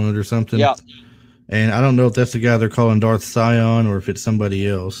blood on it or something. Yeah. And I don't know if that's the guy they're calling Darth Scion or if it's somebody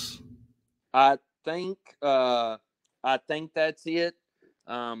else. I think that's it.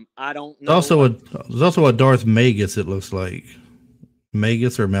 I don't know. There's also a Darth Magus, it looks like.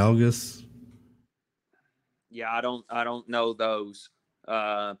 Magus or Malgus. Yeah, I don't know those.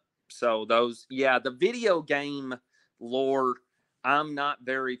 So those, yeah, the video game lore, I'm not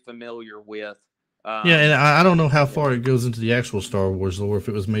very familiar with. Yeah, and I don't know how far it goes into the actual Star Wars lore, if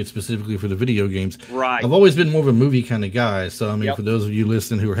it was made specifically for the video games. Right. I've always been more of a movie kind of guy. So, I mean, for those of you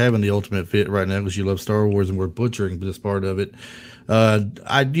listening who are having the ultimate fit right now because you love Star Wars and we're butchering this part of it,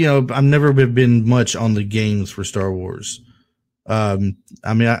 I've never been much on the games for Star Wars. I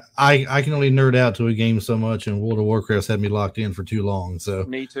mean, I can only nerd out to a game so much, and World of Warcraft's had me locked in for too long. So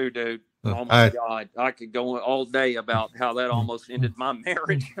me too, dude. Oh my God, I could go all day about how that almost ended my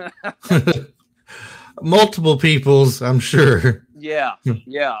marriage. Multiple people's, I'm sure. Yeah.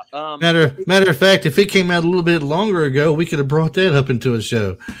 Matter of fact, if it came out a little bit longer ago, we could have brought that up into a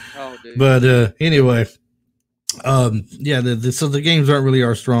show. Oh, dude. But anyway, Yeah, so the games aren't really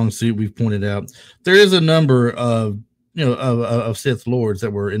our strong suit. We've pointed out there is a number of of Sith Lords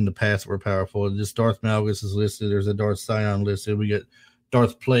that were in the past that were powerful. Just Darth Malgus is listed. There's a Darth Sion listed. We got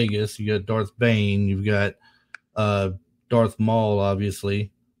Darth Plagueis. You got Darth Bane. You've got Darth Maul,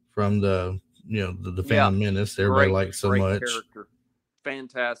 obviously from the Phantom Menace. Everybody likes so much. Character.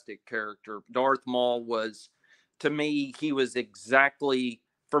 Fantastic character. Darth Maul was, to me, he was exactly,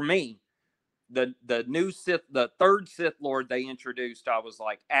 for me, the new Sith, the third Sith Lord they introduced. I was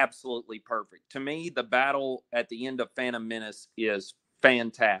like, absolutely perfect. To me, the battle at the end of Phantom Menace is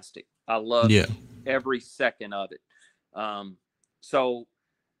fantastic. I love every second of it. So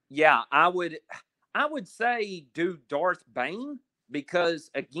yeah, I would say do Darth Bane, because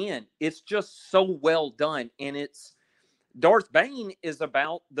again, it's just so well done. And Darth Bane is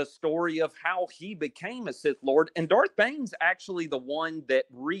about the story of how he became a Sith Lord. And Darth Bane's actually the one that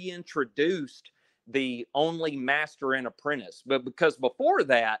reintroduced the only master and apprentice. But because before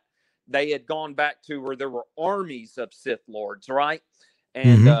that, they had gone back to where there were armies of Sith Lords, right?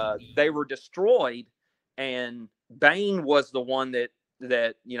 And they were destroyed. And Bane was the one that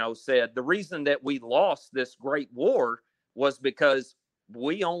said the reason that we lost this great war was because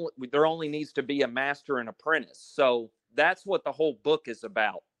there only needs to be a master and apprentice. So that's what the whole book is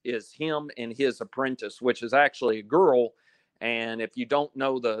about, is him and his apprentice, which is actually a girl. And if you don't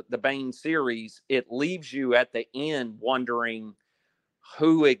know the Bane series, it leaves you at the end wondering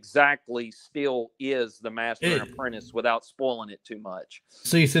who exactly still is the master and apprentice without spoiling it too much.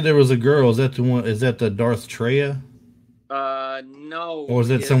 So you said there was a girl. Is that the one? Is that the Darth Treya? No. Or is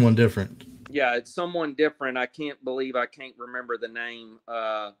it someone different? Yeah, it's someone different. I can't believe I can't remember the name.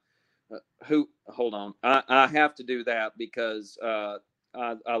 Hold on. I have to do that because I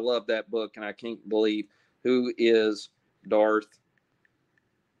love that book, and I can't believe who is Darth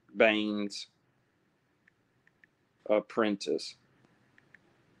Bane's apprentice.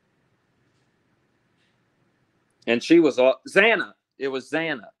 And she was Xana. It was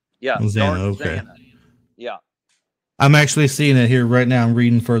Xana. Yeah, Xana. Okay. Xana. Yeah. I'm actually seeing it here right now. I'm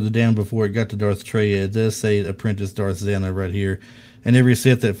reading further down before it got to Darth Treya. It does say apprentice Darth Xana right here. And every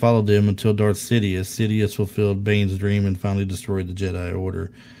Sith that followed them until Darth Sidious. Sidious fulfilled Bane's dream and finally destroyed the Jedi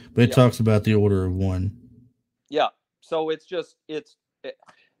Order. But it talks about the Order of One. Yeah. So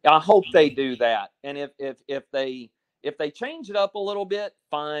I hope they do that. And if they change it up a little bit,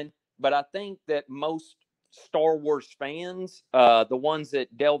 fine. But I think that most Star Wars fans, the ones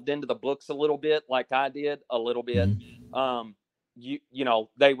that delved into the books a little bit, like I did a little bit,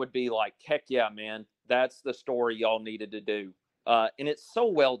 they would be like, heck yeah, man, that's the story y'all needed to do. And it's so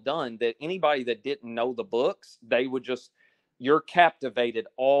well done that anybody that didn't know the books, you're captivated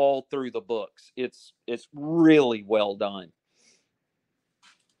all through the books. It's really well done.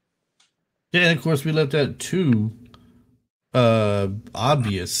 Yeah, and of course we left out two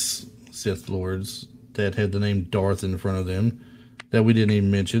obvious Sith Lords that had the name Darth in front of them that we didn't even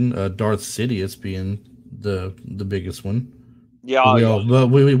mention. Darth Sidious being the biggest one. Yeah. But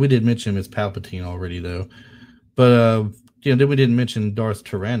we did mention him as Palpatine already, though. But then we didn't mention Darth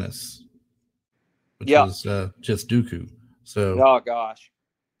Tyrannus, which was just Dooku. So, oh gosh,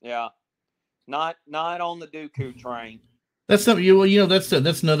 yeah, not on the Dooku train. That's something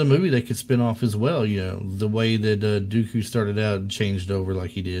that's another movie they could spin off as well. The way that Dooku started out and changed over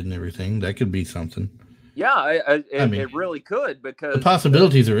like he did and everything. That could be something. Yeah, it really could, because the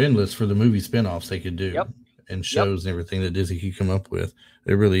possibilities are endless for the movie spin-offs they could do and shows and everything that Disney could come up with.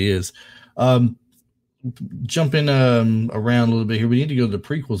 It really is. Jumping around a little bit here, we need to go to the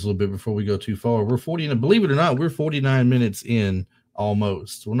prequels a little bit before we go too far. Believe it or not, we're 49 minutes in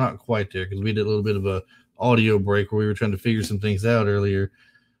almost. We're not quite there because we did a little bit of a audio break where we were trying to figure some things out earlier.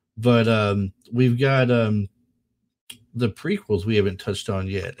 But we've got the prequels we haven't touched on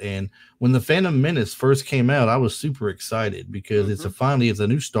yet. And when the Phantom Menace first came out, I was super excited because it's a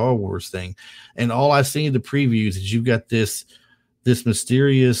new Star Wars thing. And all I see in the previews is you've got this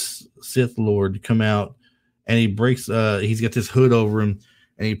mysterious Sith Lord come out, and he breaks he's got this hood over him,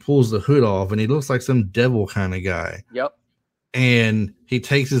 and he pulls the hood off, and he looks like some devil kind of guy. Yep. And he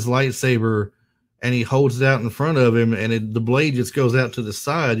takes his lightsaber and he holds it out in front of him, and the blade just goes out to the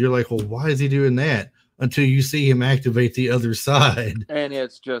side. You're like, well, why is he doing that? Until you see him activate the other side. And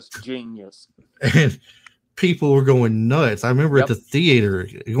it's just genius. And people were going nuts. I remember at the theater,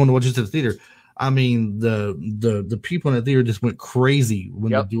 going to watch it at the theater. I mean, the people in the theater just went crazy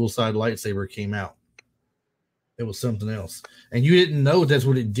when the dual side lightsaber came out. It was something else. And you didn't know that's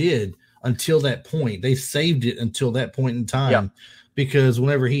what it did until that point. They saved it until that point in time because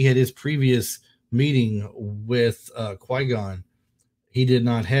whenever he had his previous meeting with Qui-Gon, he did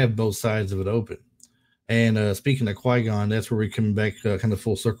not have both sides of it open. And speaking of Qui-Gon, that's where we come back kind of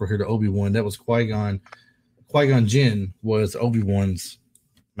full circle here to Obi-Wan. That was Qui-Gon. Qui-Gon Jinn was Obi-Wan's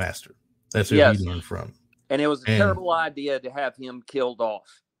master. That's who he learned from. And it was a terrible idea to have him killed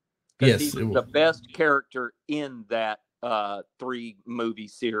off. Because he was the best character in that 3-movie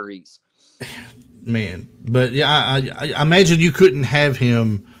series. Man. But yeah, I imagine you couldn't have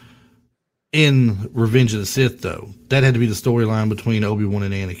him in Revenge of the Sith, though. That had to be the storyline between Obi-Wan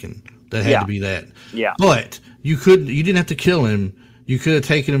and Anakin. That had to be that. Yeah. But you didn't have to kill him. You could have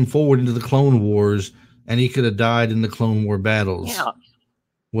taken him forward into the Clone Wars, and he could have died in the Clone War battles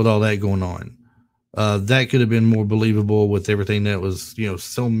with all that going on. That could have been more believable with everything that was,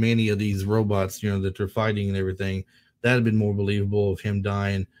 so many of these robots, that they're fighting and everything. That would have been more believable of him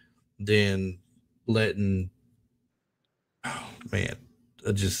dying than letting,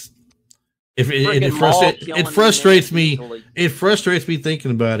 it frustrates me. Easily. It frustrates me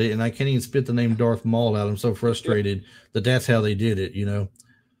thinking about it, and I can't even spit the name Darth Maul out. I'm so frustrated that that's how they did it.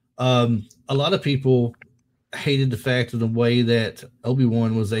 A lot of people hated the fact of the way that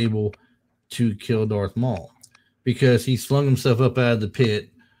Obi-Wan was able to kill Darth Maul, because he slung himself up out of the pit,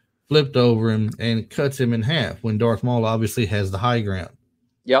 flipped over him, and cuts him in half. When Darth Maul obviously has the high ground.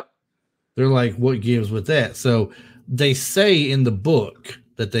 Yep. They're like, what gives with that? So they say in the book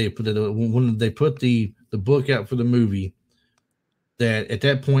that when they put the book out for the movie, that at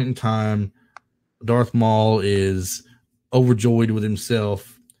that point in time, Darth Maul is overjoyed with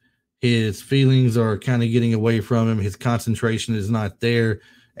himself. His feelings are kind of getting away from him. His concentration is not there,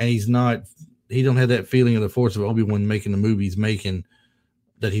 and he don't have that feeling of the force of Obi-Wan making the movies making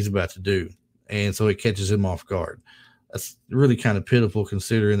that he's about to do. And so it catches him off guard. That's really kind of pitiful,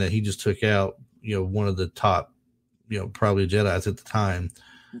 considering that he just took out, one of the top, probably Jedis at the time.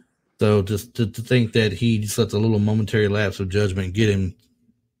 So just to think that he just let a little momentary lapse of judgment get him,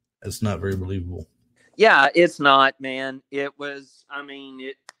 it's not very believable. Yeah, it's not, man. It was,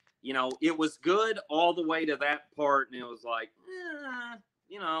 it was good all the way to that part, and it was like,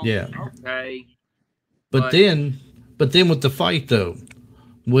 okay. But then with the fight, though,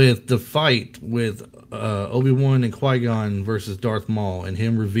 with Obi-Wan and Qui-Gon versus Darth Maul, and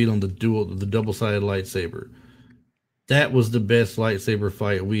him revealing the double-sided lightsaber, that was the best lightsaber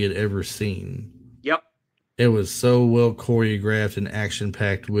fight we had ever seen. Yep. It was so well choreographed and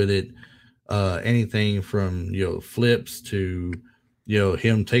action-packed with it. Anything from, flips to,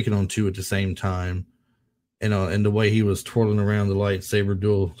 him taking on two at the same time. And the way he was twirling around the lightsaber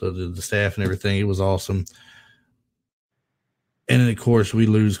duel, the staff and everything, it was awesome. And then, of course, we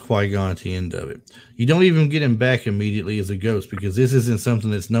lose Qui-Gon at the end of it. You don't even get him back immediately as a ghost, because this isn't something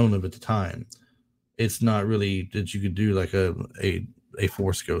that's known of at the time. It's not really that you could do like a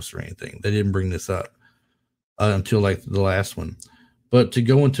Force ghost or anything. They didn't bring this up until like the last one. But to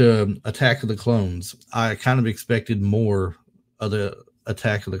go into Attack of the Clones, I kind of expected more of the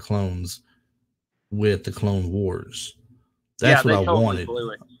Attack of the Clones with the Clone Wars. That's what I wanted.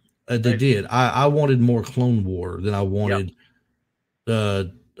 They did. I wanted more Clone War than I wanted a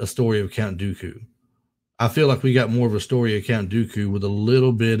story of Count Dooku. I feel like we got more of a story of Count Dooku with a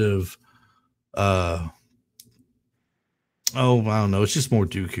little bit of I don't know. It's just more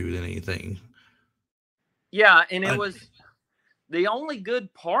Dooku than anything. Yeah, and it was the only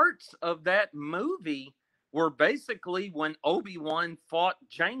good parts of that movie were basically when Obi-Wan fought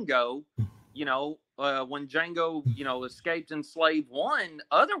Jango, when Jango, escaped in Slave One.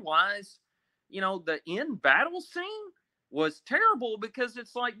 Otherwise, the end battle scene was terrible, because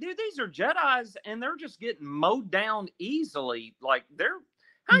it's like, dude, these are Jedis and they're just getting mowed down easily. Like,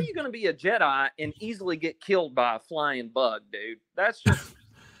 how are you going to be a Jedi and easily get killed by a flying bug, dude? That's just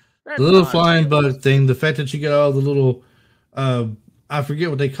the little flying bug thing. The fact that you get all the little, I forget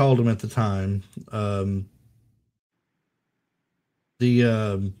what they called them at the time.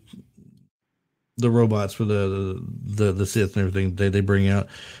 The robots for the Sith and everything they bring out.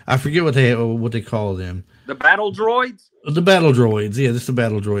 I forget what they call them. The battle droids? The battle droids. Yeah, just the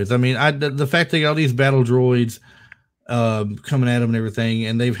battle droids. I mean, the fact they got all these battle droids coming at them and everything,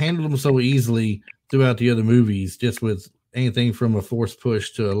 and they've handled them so easily throughout the other movies, just with anything from a force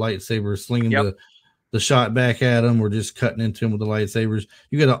push to a lightsaber, slinging the shot back at them, or just cutting into them with the lightsabers.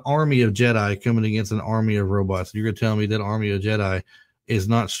 You got an army of Jedi coming against an army of robots. You're going to tell me that army of Jedi is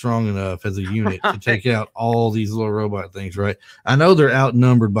not strong enough as a unit to take out all these little robot things, right? I know they're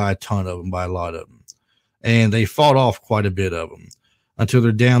outnumbered by a ton of them, by a lot of them. And they fought off quite a bit of them until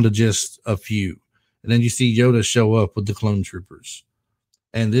they're down to just a few. And then you see Yoda show up with the clone troopers.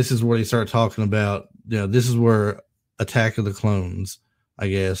 And this is where they start talking about, this is where Attack of the Clones, I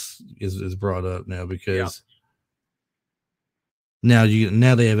guess, is brought up now, because Now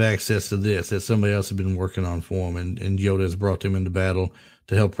they have access to this that somebody else has been working on for them, and Yoda has brought them into battle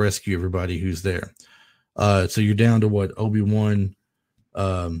to help rescue everybody who's there. So you're down to what? Obi-Wan,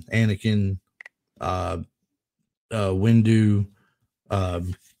 Anakin, Windu,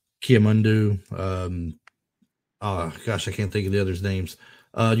 Kiamundu, oh gosh, I can't think of the others' names.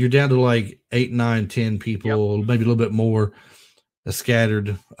 You're down to like 8, 9, 10 people, maybe a little bit more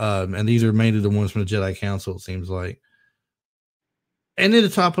scattered. And these are mainly the ones from the Jedi Council, it seems like. And then to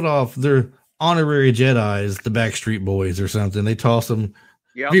top it off, they're honorary Jedis, the Backstreet Boys or something. They toss them.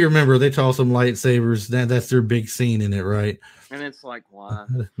 Yep. If you remember, they toss them lightsabers. That's their big scene in it, right? And it's like, why?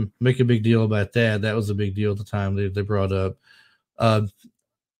 Make a big deal about that. That was a big deal at the time they brought up.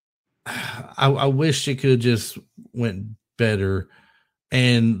 I wish it could have just went better.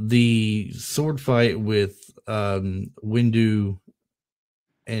 And the sword fight with Windu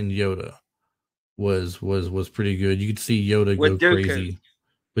and Yoda was pretty good. You could see Yoda with go Dooku. Crazy.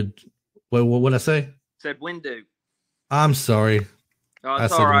 But what I say? Said Windu. I'm sorry. Oh,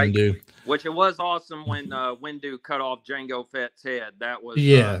 it's all right. Windu. Which it was awesome when Windu cut off Jango Fett's head. That was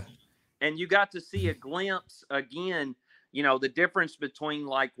and you got to see a glimpse again. You know, the difference between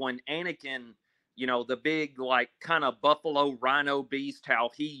like when Anakin, you know, the big like kind of buffalo rhino beast, how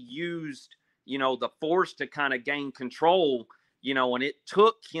he used, you know, the Force to kind of gain control. You know, and it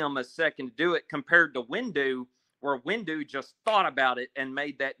took him a second to do it compared to Windu, where Windu just thought about it and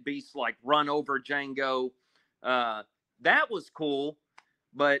made that beast like run over Jango. That was cool.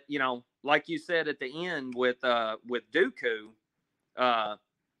 But, you know, like you said at the end with Dooku, for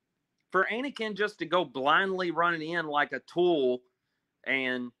Anakin just to go blindly running in like a tool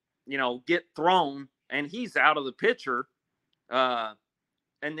and, you know, get thrown and he's out of the picture. And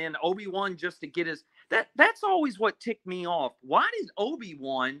then Obi-Wan just to get his... That's always what ticked me off. Why did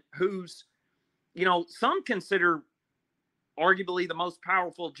Obi-Wan, who's, you know, some consider arguably the most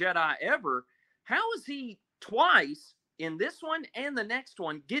powerful Jedi ever, how is he twice in this one and the next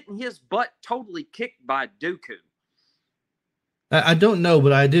one getting his butt totally kicked by Dooku? I don't know,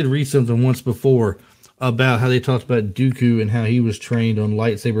 but I did read something once before about how they talked about Dooku and how he was trained on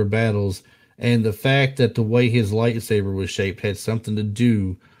lightsaber battles, and the fact that the way his lightsaber was shaped had something to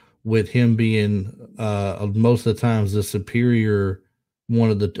do with him being most of the times the superior one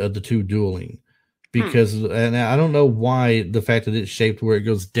of the two dueling. Because and I don't know why the fact that it's shaped where it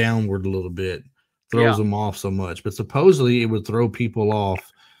goes downward a little bit throws them off so much, but supposedly it would throw people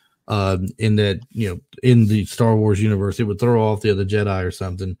off in that, you know, in the Star Wars universe, it would throw off the other Jedi or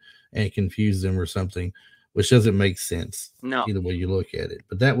something and confuse them or something, which doesn't make sense. No, either way you look at it.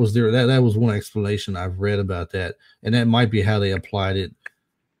 But that was that was one explanation I've read about that, and that might be how they applied it,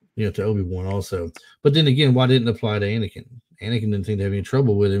 you know, to Obi-Wan also. But then again, why didn't it apply to Anakin? Anakin didn't seem to have any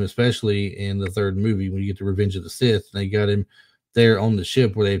trouble with him, especially in the third movie when you get to Revenge of the Sith. They got him there on the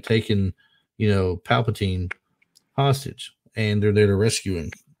ship where they've taken, you know, Palpatine hostage, and they're there to rescue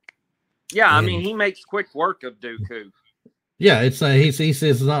him. Yeah, I mean, he makes quick work of Dooku. Yeah, it's like he says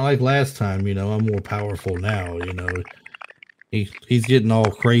it's not like last time. You know, I'm more powerful now. You know, he's getting all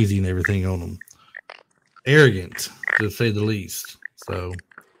crazy and everything on him, arrogant to say the least. So,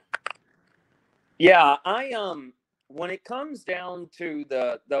 yeah, when it comes down to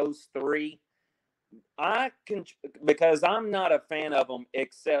those three, I can, because I'm not a fan of them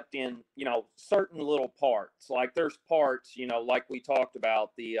except in, you know, certain little parts. Like there's parts, you know, like we talked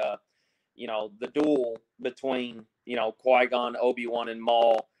about the you know, the duel between, you know, Qui-Gon, Obi-Wan, and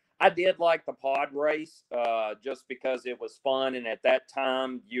Maul. I did like the pod race just because it was fun, and at that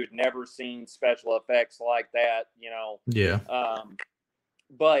time you'd never seen special effects like that, you know. Yeah.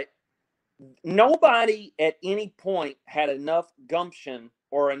 But nobody at any point had enough gumption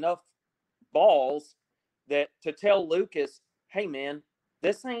or enough balls that to tell Lucas, hey man,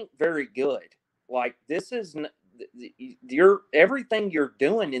 this ain't very good. Like this is everything you're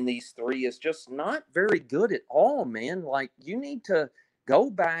doing in these three is just not very good at all, man. Like you need to go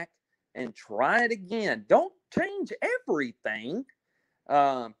back and try it again. Don't change everything.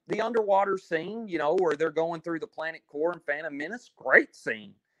 The underwater scene, you know, where they're going through the planet core and Phantom Menace, great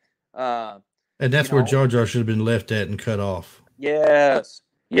scene. And that's where Jar Jar should have been left at and cut off. Yes.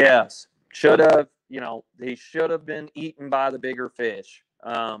 Should have, you know, he should have been eaten by the bigger fish.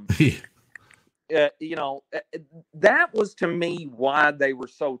 You know, that was to me why they were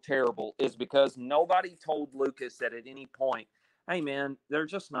so terrible, is because nobody told Lucas that at any point, hey man, they're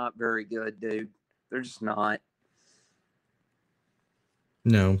just not very good, dude. They're just not.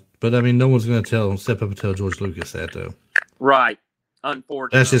 No, but I mean, no one's going to step up and tell George Lucas that, though. Right.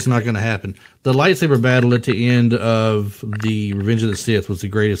 Unfortunately. That's just not going to happen. The lightsaber battle at the end of the Revenge of the Sith was the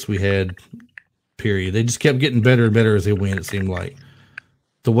greatest we had, period. They just kept getting better and better as they went, it seemed like.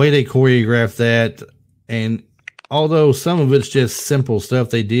 The way they choreographed that, and although some of it's just simple stuff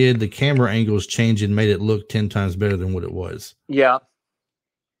they did, the camera angles changed and made it look 10 times better than what it was. Yeah.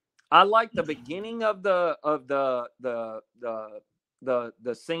 I like the beginning of the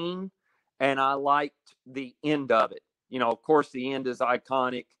scene, and I liked the end of it. You know, of course, the end is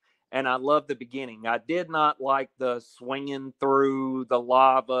iconic, and I love the beginning. I did not like the swinging through the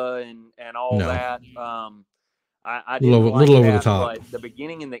lava and all that. I didn't like little over that, the top. but the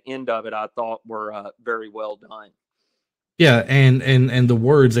beginning and the end of it, I thought were very well done. Yeah, and the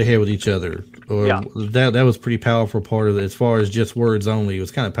words they had with each other, that was pretty powerful part of it. As far as just words only, it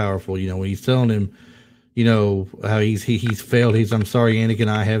was kind of powerful. You know, when he's telling him, you know, how he's failed. I'm sorry, Anakin,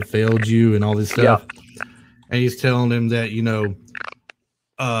 I have failed you, and all this stuff. Yeah. And he's telling him that, you know,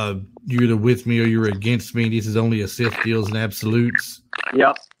 you're either with me or you're against me. This is only a Sith deals and absolutes.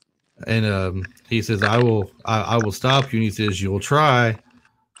 Yep. And he says, I will stop you. And he says, you'll try.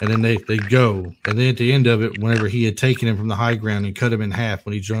 And then they go. And then at the end of it, whenever he had taken him from the high ground and cut him in half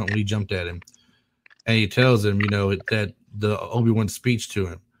when he jumped at him, and he tells him, you know, that the Obi-Wan's speech to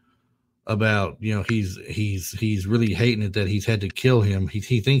him about, you know, he's really hating it that he's had to kill him.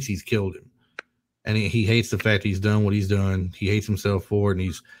 He thinks he's killed him, and he hates the fact he's done what he's done. He hates himself for it, and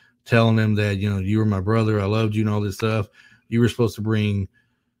he's telling him that, you know, you were my brother, I loved you, and all this stuff. You were supposed to bring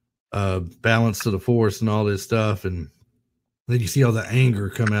balance to the Force and all this stuff, and then you see all the anger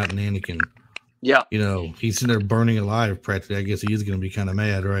come out in Anakin. Yeah. You know, he's sitting there burning alive practically. I guess he is going to be kind of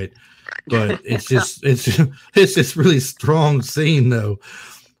mad, right? But it's just really strong scene, though,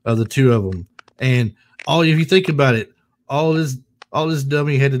 of the two of them. And if you think about it, all this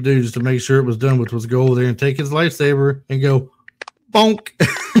dummy had to do just to make sure it was done with was go over there and take his lightsaber and go bonk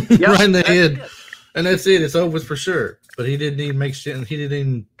right in the head. And that's it. It's over for sure. But he didn't even make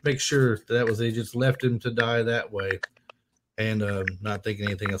sure that was it. He just left him to die that way. And not thinking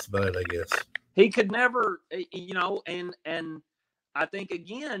anything else about it, I guess. He could never, you know, and I think,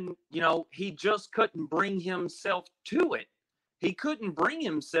 again, you know, he just couldn't bring himself to it. He couldn't bring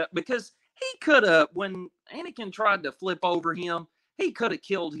himself, because he could have, when Anakin tried to flip over him, he could have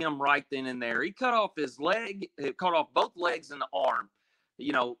killed him right then and there. He cut off his leg, cut off both legs and the arm,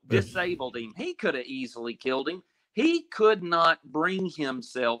 you know, disabled him. He could have easily killed him. He could not bring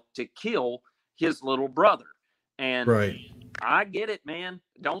himself to kill his little brother. And right. I get it, man.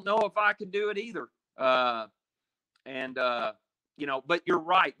 Don't know if I could do it either. You know, but you're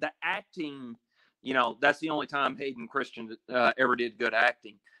right. The acting, you know, that's the only time Hayden Christensen ever did good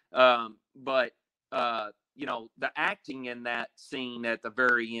acting. But you know, the acting in that scene at the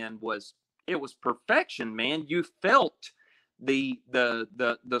very end was perfection, man. You felt the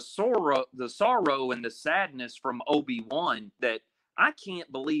sorrow and the sadness from Obi-Wan that I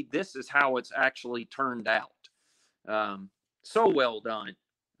can't believe this is how it's actually turned out. So well done.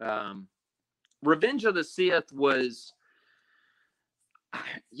 Revenge of the Sith was,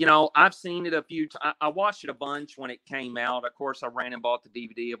 you know, I've seen it a few times. I watched it a bunch when it came out. Of course, I ran and bought the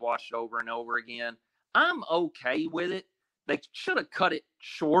DVD. I've watched it over and over again. I'm okay with it. They should have cut it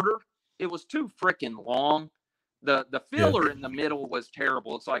shorter. It was too freaking long. The filler in the middle was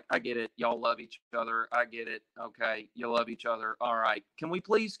terrible. It's like, I get it. Y'all love each other. I get it. Okay, you love each other. All right. Can we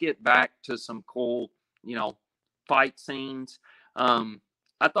please get back to some cool, you know, fight scenes?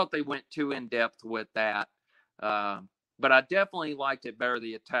 I thought they went too in depth with that. But I definitely liked it better,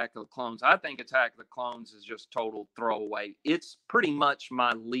 the Attack of the Clones. I think Attack of the Clones is just total throwaway. It's pretty much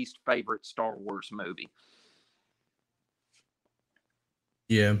my least favorite Star Wars movie.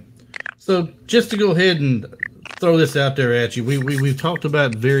 Yeah. So just to go ahead and throw this out there at you, we've talked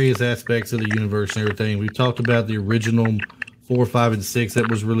about various aspects of the universe and everything. We've talked about the original 4, 5, and 6 that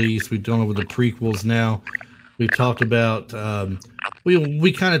was released. We've gone over the prequels now. We've talked about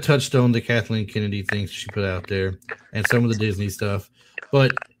we kind of touched on the Kathleen Kennedy things she put out there and some of the Disney stuff.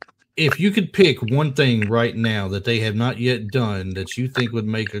 But if you could pick one thing right now that they have not yet done that you think would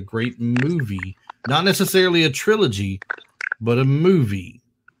make a great movie, not necessarily a trilogy, but a movie,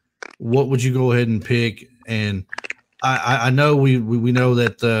 what would you go ahead and pick? And I know we know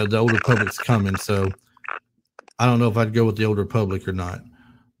that the Old Republic's coming, so I don't know if I'd go with the Old Republic or not.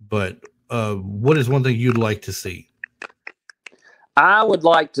 But what is one thing you'd like to see? I would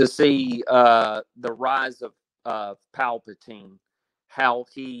like to see the rise of Palpatine, how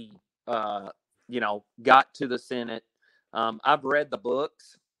he, you know, got to the Senate. I've read the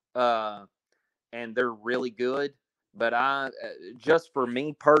books, and they're really good. But just for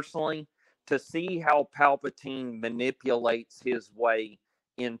me personally, to see how Palpatine manipulates his way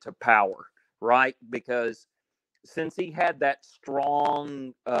into power, right? Because since he had that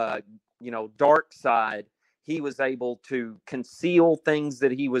strong dark side, he was able to conceal things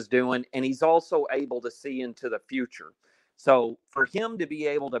that he was doing, and he's also able to see into the future. So for him to be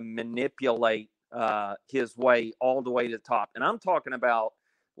able to manipulate his way all the way to the top, and I'm talking about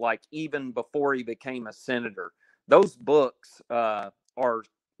like even before he became a senator, those books are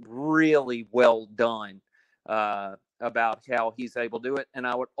really well done about how he's able to do it. And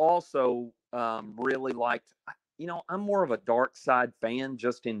I would also really like, I'm more of a dark side fan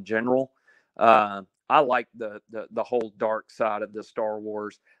just in general. I like the whole dark side of the Star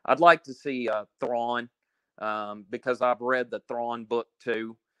Wars. I'd like to see Thrawn because I've read the Thrawn book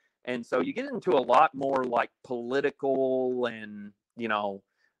too. And so you get into a lot more like political and,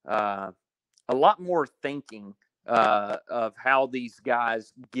 a lot more thinking of how these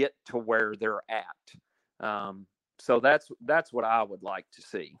guys get to where they're at. So that's what I would like to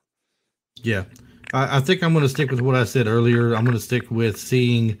see. Yeah. I think I'm going to stick with what I said earlier. I'm going to stick with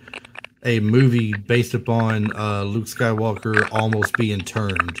seeing a movie based upon Luke Skywalker almost being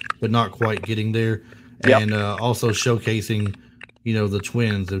turned, but not quite getting there. Yep. And also showcasing, the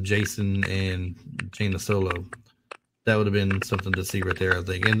twins of Jason and Jaina Solo. That would have been something to see right there, I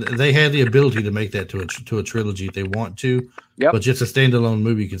think. And they had the ability to make that to a trilogy if they want to. Yep. But just a standalone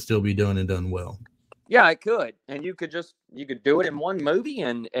movie can still be done and done well. Yeah, it could. And you could do it in one movie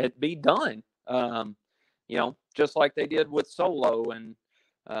and it'd be done. Just like they did with Solo and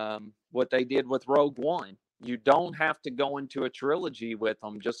what they did with Rogue One. You don't have to go into a trilogy with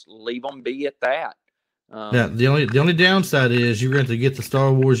them. Just leave them be at that. Now, the only downside is you're going to get the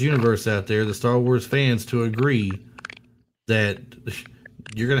Star Wars universe out there, the Star Wars fans, to agree that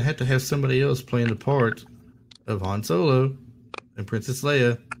you're going to have somebody else playing the part of Han Solo and Princess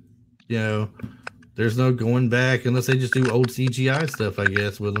Leia. There's no going back unless they just do old CGI stuff, I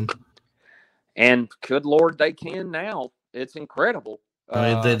guess, with them. And good Lord, they can now. It's incredible.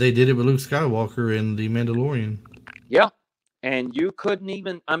 They did it with Luke Skywalker in The Mandalorian. Yeah. And you couldn't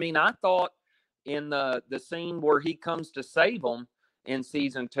even, I thought in the scene where he comes to save them in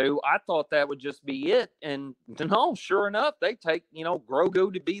season 2, I thought that would just be it. And no, sure enough, they take,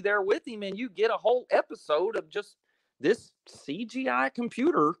 Grogu to be there with him, and you get a whole episode of just this CGI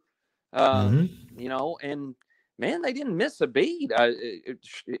computer, and man, they didn't miss a beat.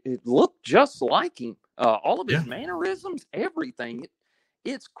 It looked just like him. All of his mannerisms, everything.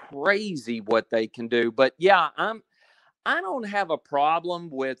 It's crazy what they can do. But yeah, I don't have a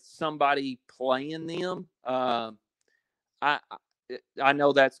problem with somebody playing them. I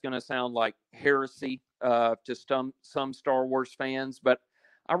know that's going to sound like heresy to some Star Wars fans, but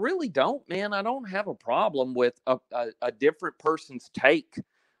I really don't, man. I don't have a problem with a different person's take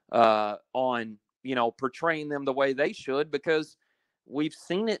on, portraying them the way they should, because we've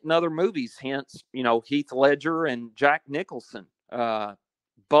seen it in other movies. Hence, Heath Ledger and Jack Nicholson,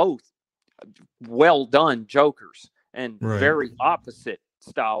 both well done Jokers and very opposite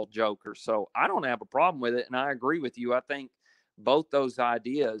style Jokers. So I don't have a problem with it. And I agree with you. I think both those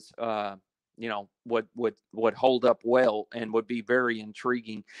ideas, would hold up well and would be very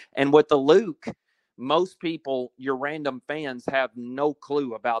intriguing. And with the Luke, most people, your random fans, have no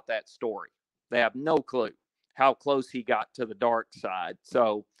clue about that story. They have no clue how close he got to the dark side.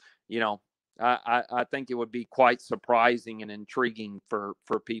 So, I think it would be quite surprising and intriguing for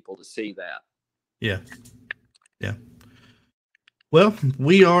people to see that. Yeah. Yeah. Well,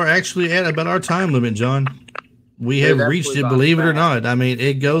 we are actually at about our time limit, John. We have reached it, believe it or not. I mean,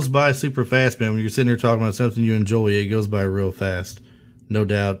 it goes by super fast, man. When you're sitting here talking about something you enjoy, it goes by real fast. No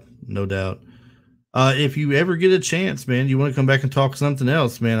doubt. No doubt. If you ever get a chance, man, you want to come back and talk something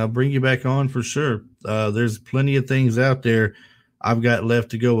else, man, I'll bring you back on for sure. There's plenty of things out there I've got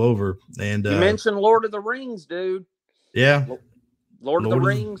left to go over. And you mentioned Lord of the Rings, dude. Yeah. Lord of the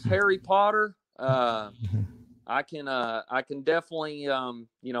Rings, Harry Potter. I can definitely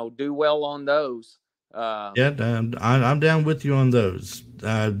do well on those. I'm down with you on those.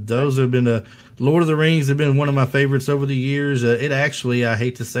 Those have been Lord of the Rings have been one of my favorites over the years. It actually, I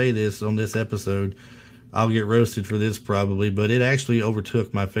hate to say this on this episode, I'll get roasted for this probably, but it actually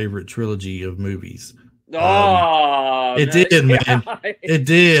overtook my favorite trilogy of movies. It did, man. It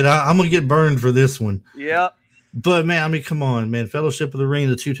did. I'm gonna get burned for this one. Yeah. But man, I mean, come on, man. Fellowship of the Ring,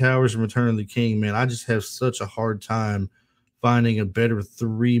 The Two Towers, and Return of the King, man. I just have such a hard time finding a better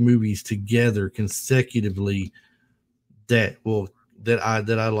 3 movies together consecutively that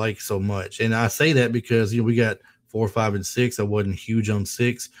I like so much. And I say that because we got 4, 5, and 6. I wasn't huge on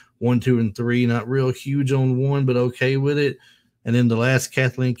 6. 1, 2, and 3, not real huge on 1, but okay with it. And then the last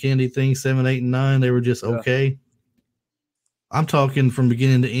Kathleen Kennedy thing, 7, 8, and 9, they were just okay. Yeah. I'm talking from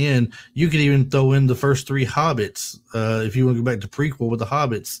beginning to end. You could even throw in the first 3 Hobbits if you want to go back to prequel with the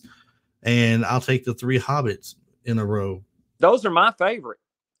Hobbits. and I'll take the 3 Hobbits in a row. Those are my favorite.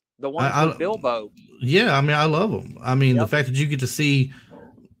 The ones with Bilbo. Yeah, I mean, I love them. I mean, the fact that you get to see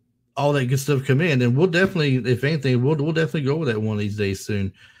all that good stuff come in, and we'll definitely, if anything, we'll definitely go over that one of these days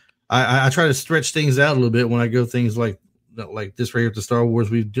soon. I try to stretch things out a little bit when I go things like this right here with the Star Wars.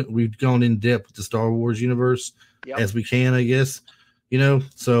 We've gone in depth with the Star Wars universe as we can, I guess. You know,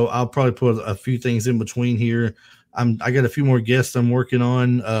 so I'll probably put a few things in between here. I got a few more guests I'm working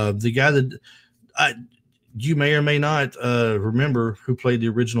on. The guy that you may or may not remember who played the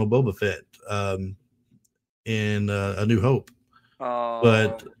original Boba Fett in A New Hope,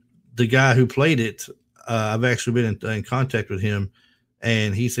 but the guy who played it, I've actually been in contact with him,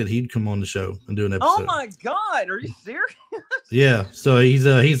 and he said he'd come on the show and do an episode. Oh my God, are you serious? Yeah, so he's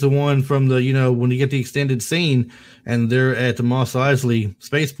the one from the, you know, when you get the extended scene and they're at the Mos Eisley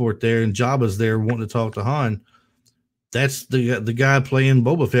spaceport there and Jabba's there wanting to talk to Han. That's the guy playing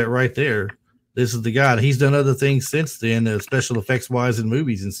Boba Fett right there. This is the guy. He's done other things since then, special effects wise in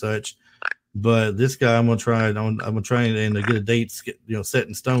movies and such. But this guy, I'm gonna try and get a date, you know, set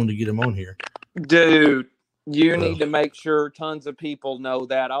in stone to get him on here. Dude, you need to make sure tons of people know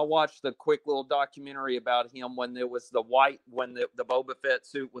that. I watched the quick little documentary about him when there was the Boba Fett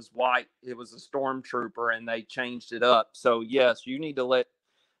suit was white. It was a stormtrooper, and they changed it up. So yes, you need to let.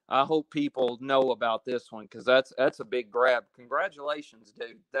 I hope people know about this one because that's a big grab. Congratulations,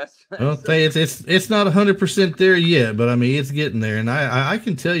 dude. It's not 100% there yet, but I mean it's getting there. And I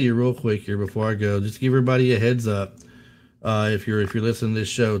can tell you real quick here before I go, just give everybody a heads up. If you're listening to this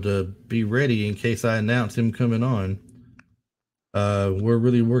show, to be ready in case I announce him coming on. We're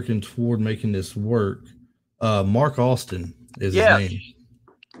really working toward making this work. Mark Austin is his name.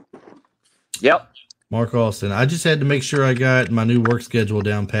 Yep. Mark Austin. I just had to make sure I got my new work schedule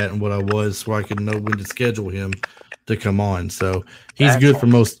down pat and what I was, so I could know when to schedule him to come on. So he's good for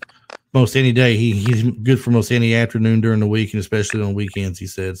most any day. He's good for most any afternoon during the week, and especially on weekends, he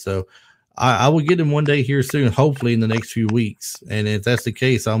said. So I will get him one day here soon, hopefully in the next few weeks. And if that's the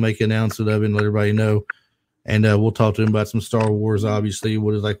case, I'll make an announcement of it and let everybody know. And we'll talk to him about some Star Wars, obviously,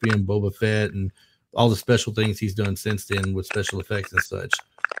 what it's like being Boba Fett and all the special things he's done since then with special effects and such.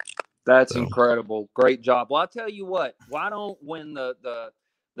 That's incredible. Great job. Well, I'll tell you what, why don't when the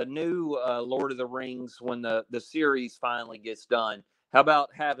new Lord of the Rings, when the series finally gets done, how about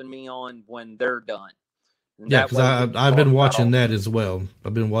having me on when they're done? And yeah, because I've been watching that as well.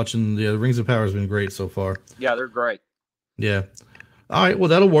 I've been watching the Rings of Power has been great so far. Yeah, they're great. Yeah. All right, well,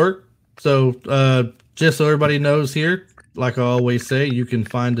 that'll work. So just so everybody knows here, like I always say, you can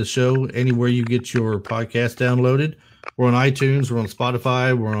find the show anywhere you get your podcast downloaded. We're on iTunes, we're on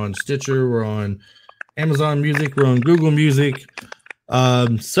Spotify, we're on Stitcher, we're on Amazon Music, we're on Google Music.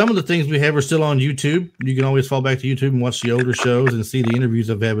 Some of the things we have are still on YouTube. You can always fall back to YouTube and watch the older shows and see the interviews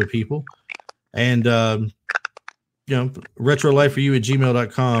I've had with people. And,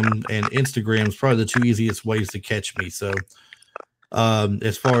 retrolife4you@gmail.com and Instagram is probably the 2 easiest ways to catch me. So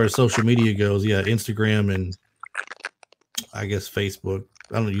as far as social media goes, Instagram and I guess Facebook.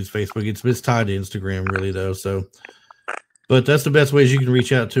 I don't use Facebook. It's tied to Instagram really though. So, but that's the best ways you can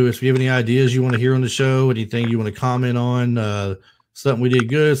reach out to us. If you have any ideas you want to hear on the show, anything you want to comment on, something we did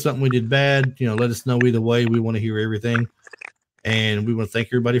good, something we did bad, let us know either way. We want to hear everything. And we want to thank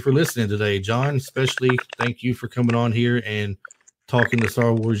everybody for listening today. John, especially, thank you for coming on here and talking the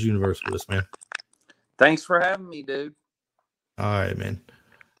Star Wars universe with us, man. Thanks for having me, dude. All right, man.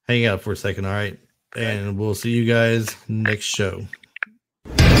 Hang out for a second, all right? And we'll see you guys next show.